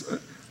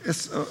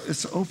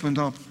it's opened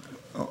up.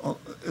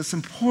 It's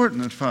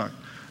important, in fact,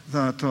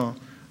 that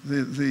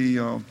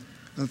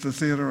that the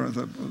theater,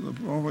 the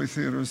Broadway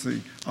theaters,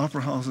 the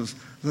opera houses,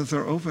 that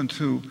they're open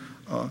to.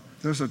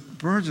 There's a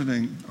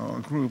burgeoning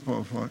group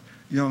of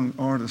young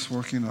artists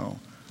working now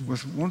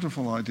with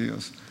wonderful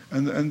ideas,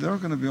 and they're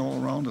going to be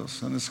all around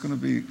us, and it's going to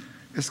be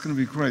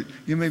great.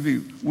 You may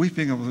be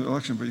weeping over the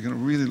election, but you're going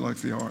to really like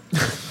the art.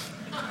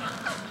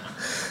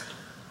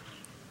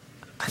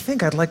 I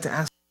think I'd like to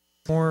ask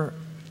more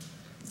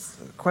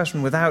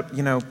question without,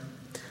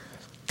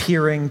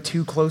 peering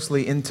too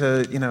closely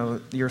into,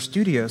 your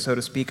studio, so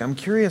to speak. I'm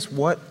curious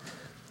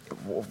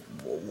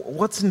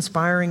what's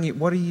inspiring you?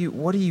 What do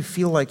you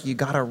feel like you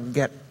gotta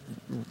get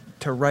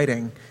to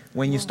writing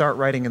when you start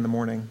writing in the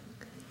morning?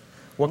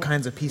 What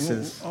kinds of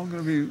pieces? I'm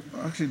going to be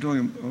actually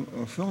doing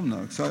a film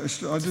next. I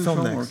do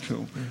film work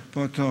too,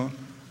 but I'm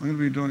going to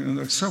be doing, and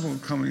there's several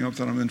coming up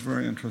that I'm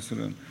very interested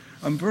in.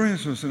 I'm very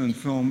interested in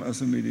film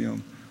as a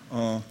medium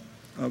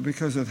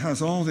because it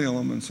has all the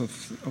elements of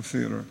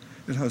theater.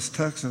 It has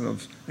text, it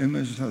has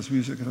image, it has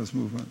music, it has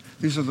movement.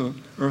 These are the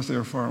earth,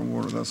 air, fire, and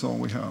water. That's all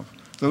we have.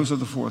 Those are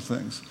the four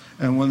things.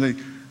 And when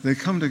they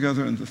come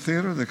together in the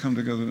theater, they come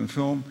together in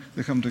film,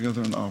 they come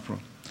together in opera.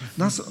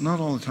 Not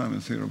all the time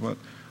in theater, but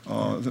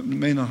that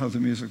may not have the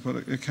music, but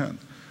it can.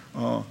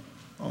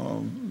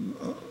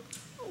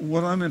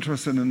 What I'm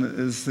interested in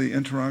is the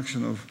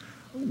interaction of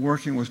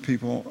working with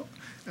people,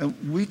 and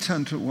we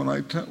tend to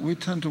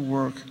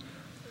work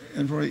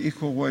in very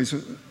equal ways.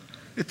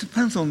 It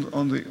depends on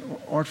the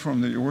art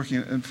form that you're working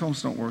in, and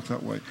films don't work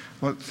that way.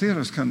 But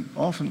theaters can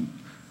often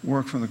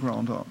work from the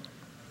ground up,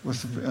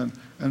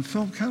 and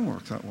film can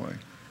work that way.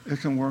 It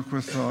can work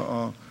with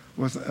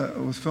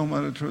film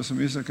editors and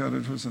music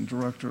editors and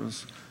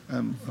directors,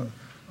 and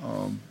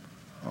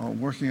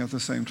working at the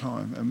same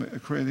time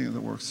and creating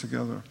the works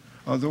together.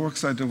 The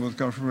works I did with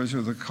Godfrey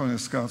Fraser, the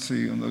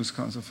Cognoscazzi, and those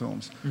kinds of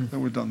films, that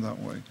were done that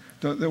way.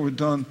 They were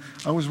done.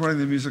 I was writing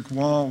the music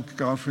while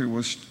Godfrey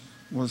was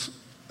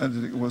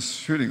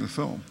shooting the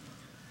film.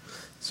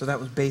 So that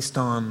was based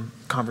on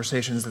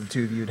conversations that the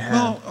two of you had had?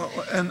 Well,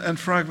 and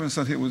fragments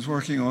that he was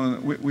working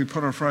on. We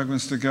put our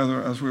fragments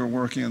together as we were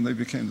working, and they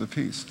became the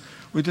piece.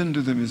 We didn't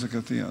do the music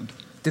at the end.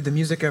 Did the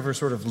music ever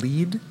sort of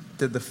lead?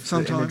 Did the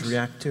image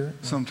react to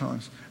it?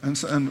 Sometimes, and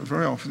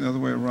very often the other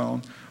way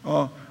around.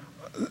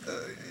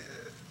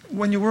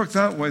 When you work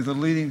that way, the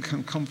leading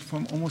can come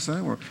from almost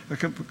anywhere. It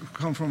can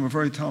come from a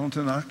very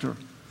talented actor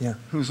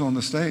who's on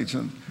the stage,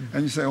 and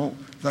you say, oh,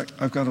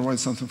 I've got to write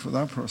something for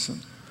that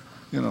person,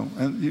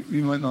 and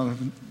you might not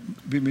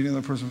be meeting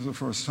that person for the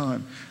first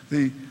time.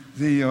 The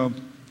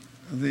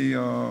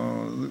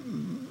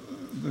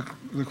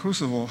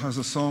Crucible has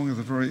a song at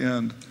the very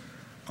end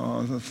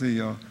that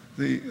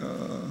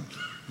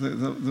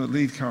the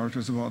lead character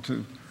is about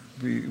to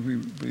be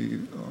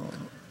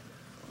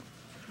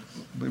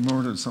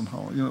murdered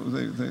somehow.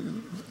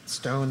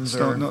 Stones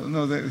or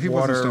he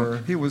water.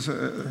 Wasn't stoned.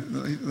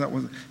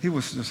 He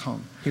was just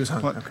hung. He was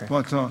hung.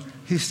 But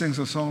he sings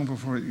a song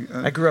before he.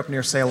 I grew up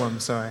near Salem,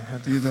 so I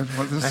had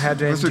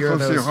to endure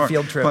those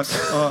field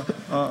trips. But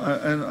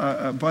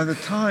by the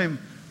time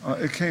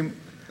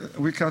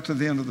we got to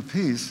the end of the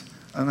piece,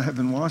 and I had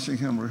been watching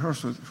him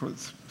rehearse for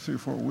 3 or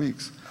 4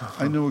 weeks.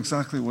 I knew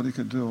exactly what he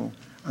could do,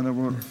 and I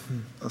wrote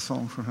a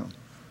song for him,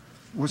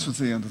 which was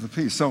the end of the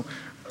piece. So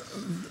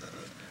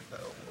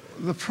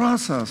the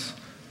process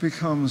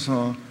becomes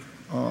an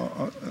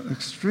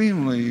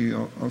extremely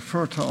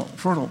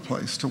fertile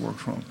place to work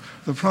from.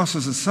 The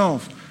process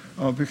itself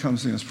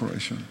becomes the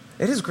inspiration.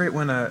 It is great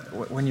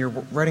when you're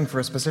writing for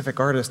a specific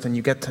artist and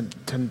you get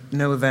to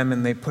know them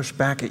and they push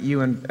back at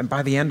you, and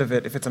by the end of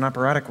it, if it's an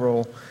operatic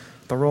role,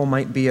 the role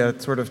might be a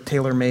sort of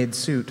tailor-made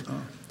suit.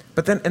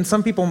 But then, and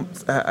some people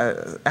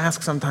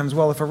ask sometimes,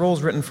 well, if a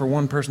role's written for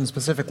one person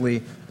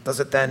specifically,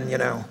 does it then,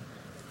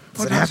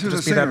 does it have to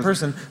just be that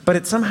person? But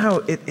it's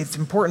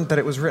important that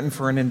it was written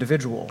for an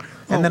individual,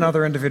 and then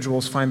other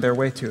individuals find their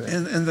way to it.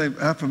 In the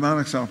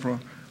Appomattox opera,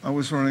 I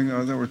was running,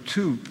 there were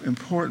 2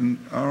 important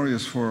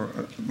arias for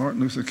Martin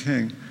Luther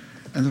King,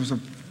 and there was a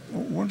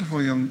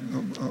wonderful young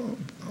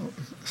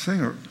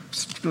singer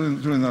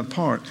doing that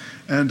part.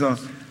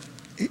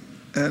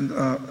 And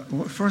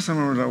first I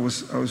remember I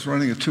was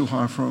running it too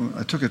high for him.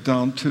 I took it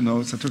down 2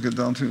 notes. I took it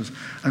down 2 notes,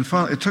 and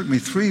finally it took me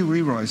 3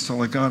 rewrites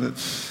till I got it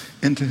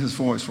into his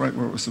voice right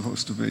where it was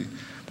supposed to be.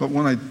 But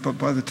by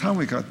the time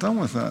we got done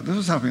with that, this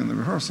was happening in the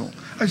rehearsal.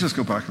 I just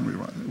go back and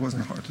rewrite it. It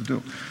wasn't hard to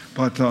do,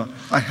 but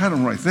I had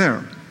him right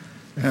there.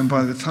 And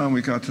by the time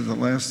we got to the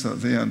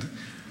end,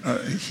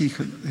 he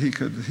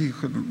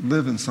could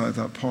live inside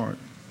that part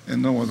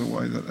in no other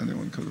way that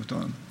anyone could have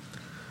done.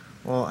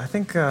 Well, I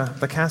think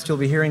the cast you'll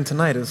be hearing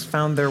tonight has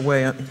found their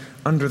way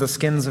under the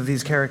skins of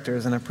these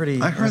characters in a pretty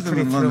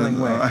thrilling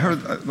way. I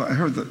heard that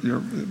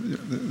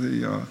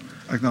the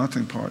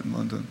Akhnaten part in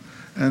London,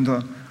 and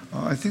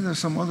I think there's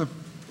some other.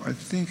 I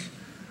think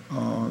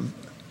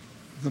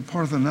the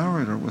part of the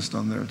narrator was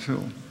done there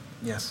too.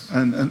 Yes.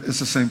 And it's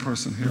the same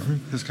person here.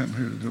 He's come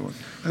here to do it.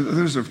 And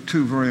those are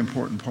two very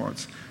important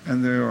parts.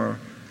 And they are,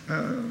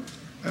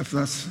 if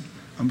that's,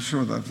 I'm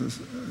sure that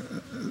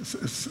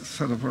it's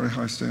set a very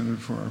high standard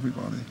for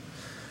everybody.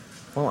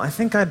 Well, I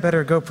think I'd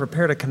better go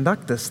prepare to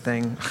conduct this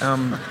thing.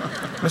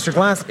 Mr.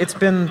 Glass, it's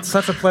been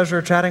such a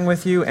pleasure chatting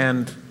with you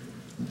and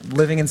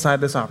living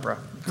inside this opera.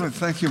 Good.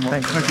 Thank you, Mark.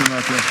 Thank you. Thank you,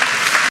 Matthew.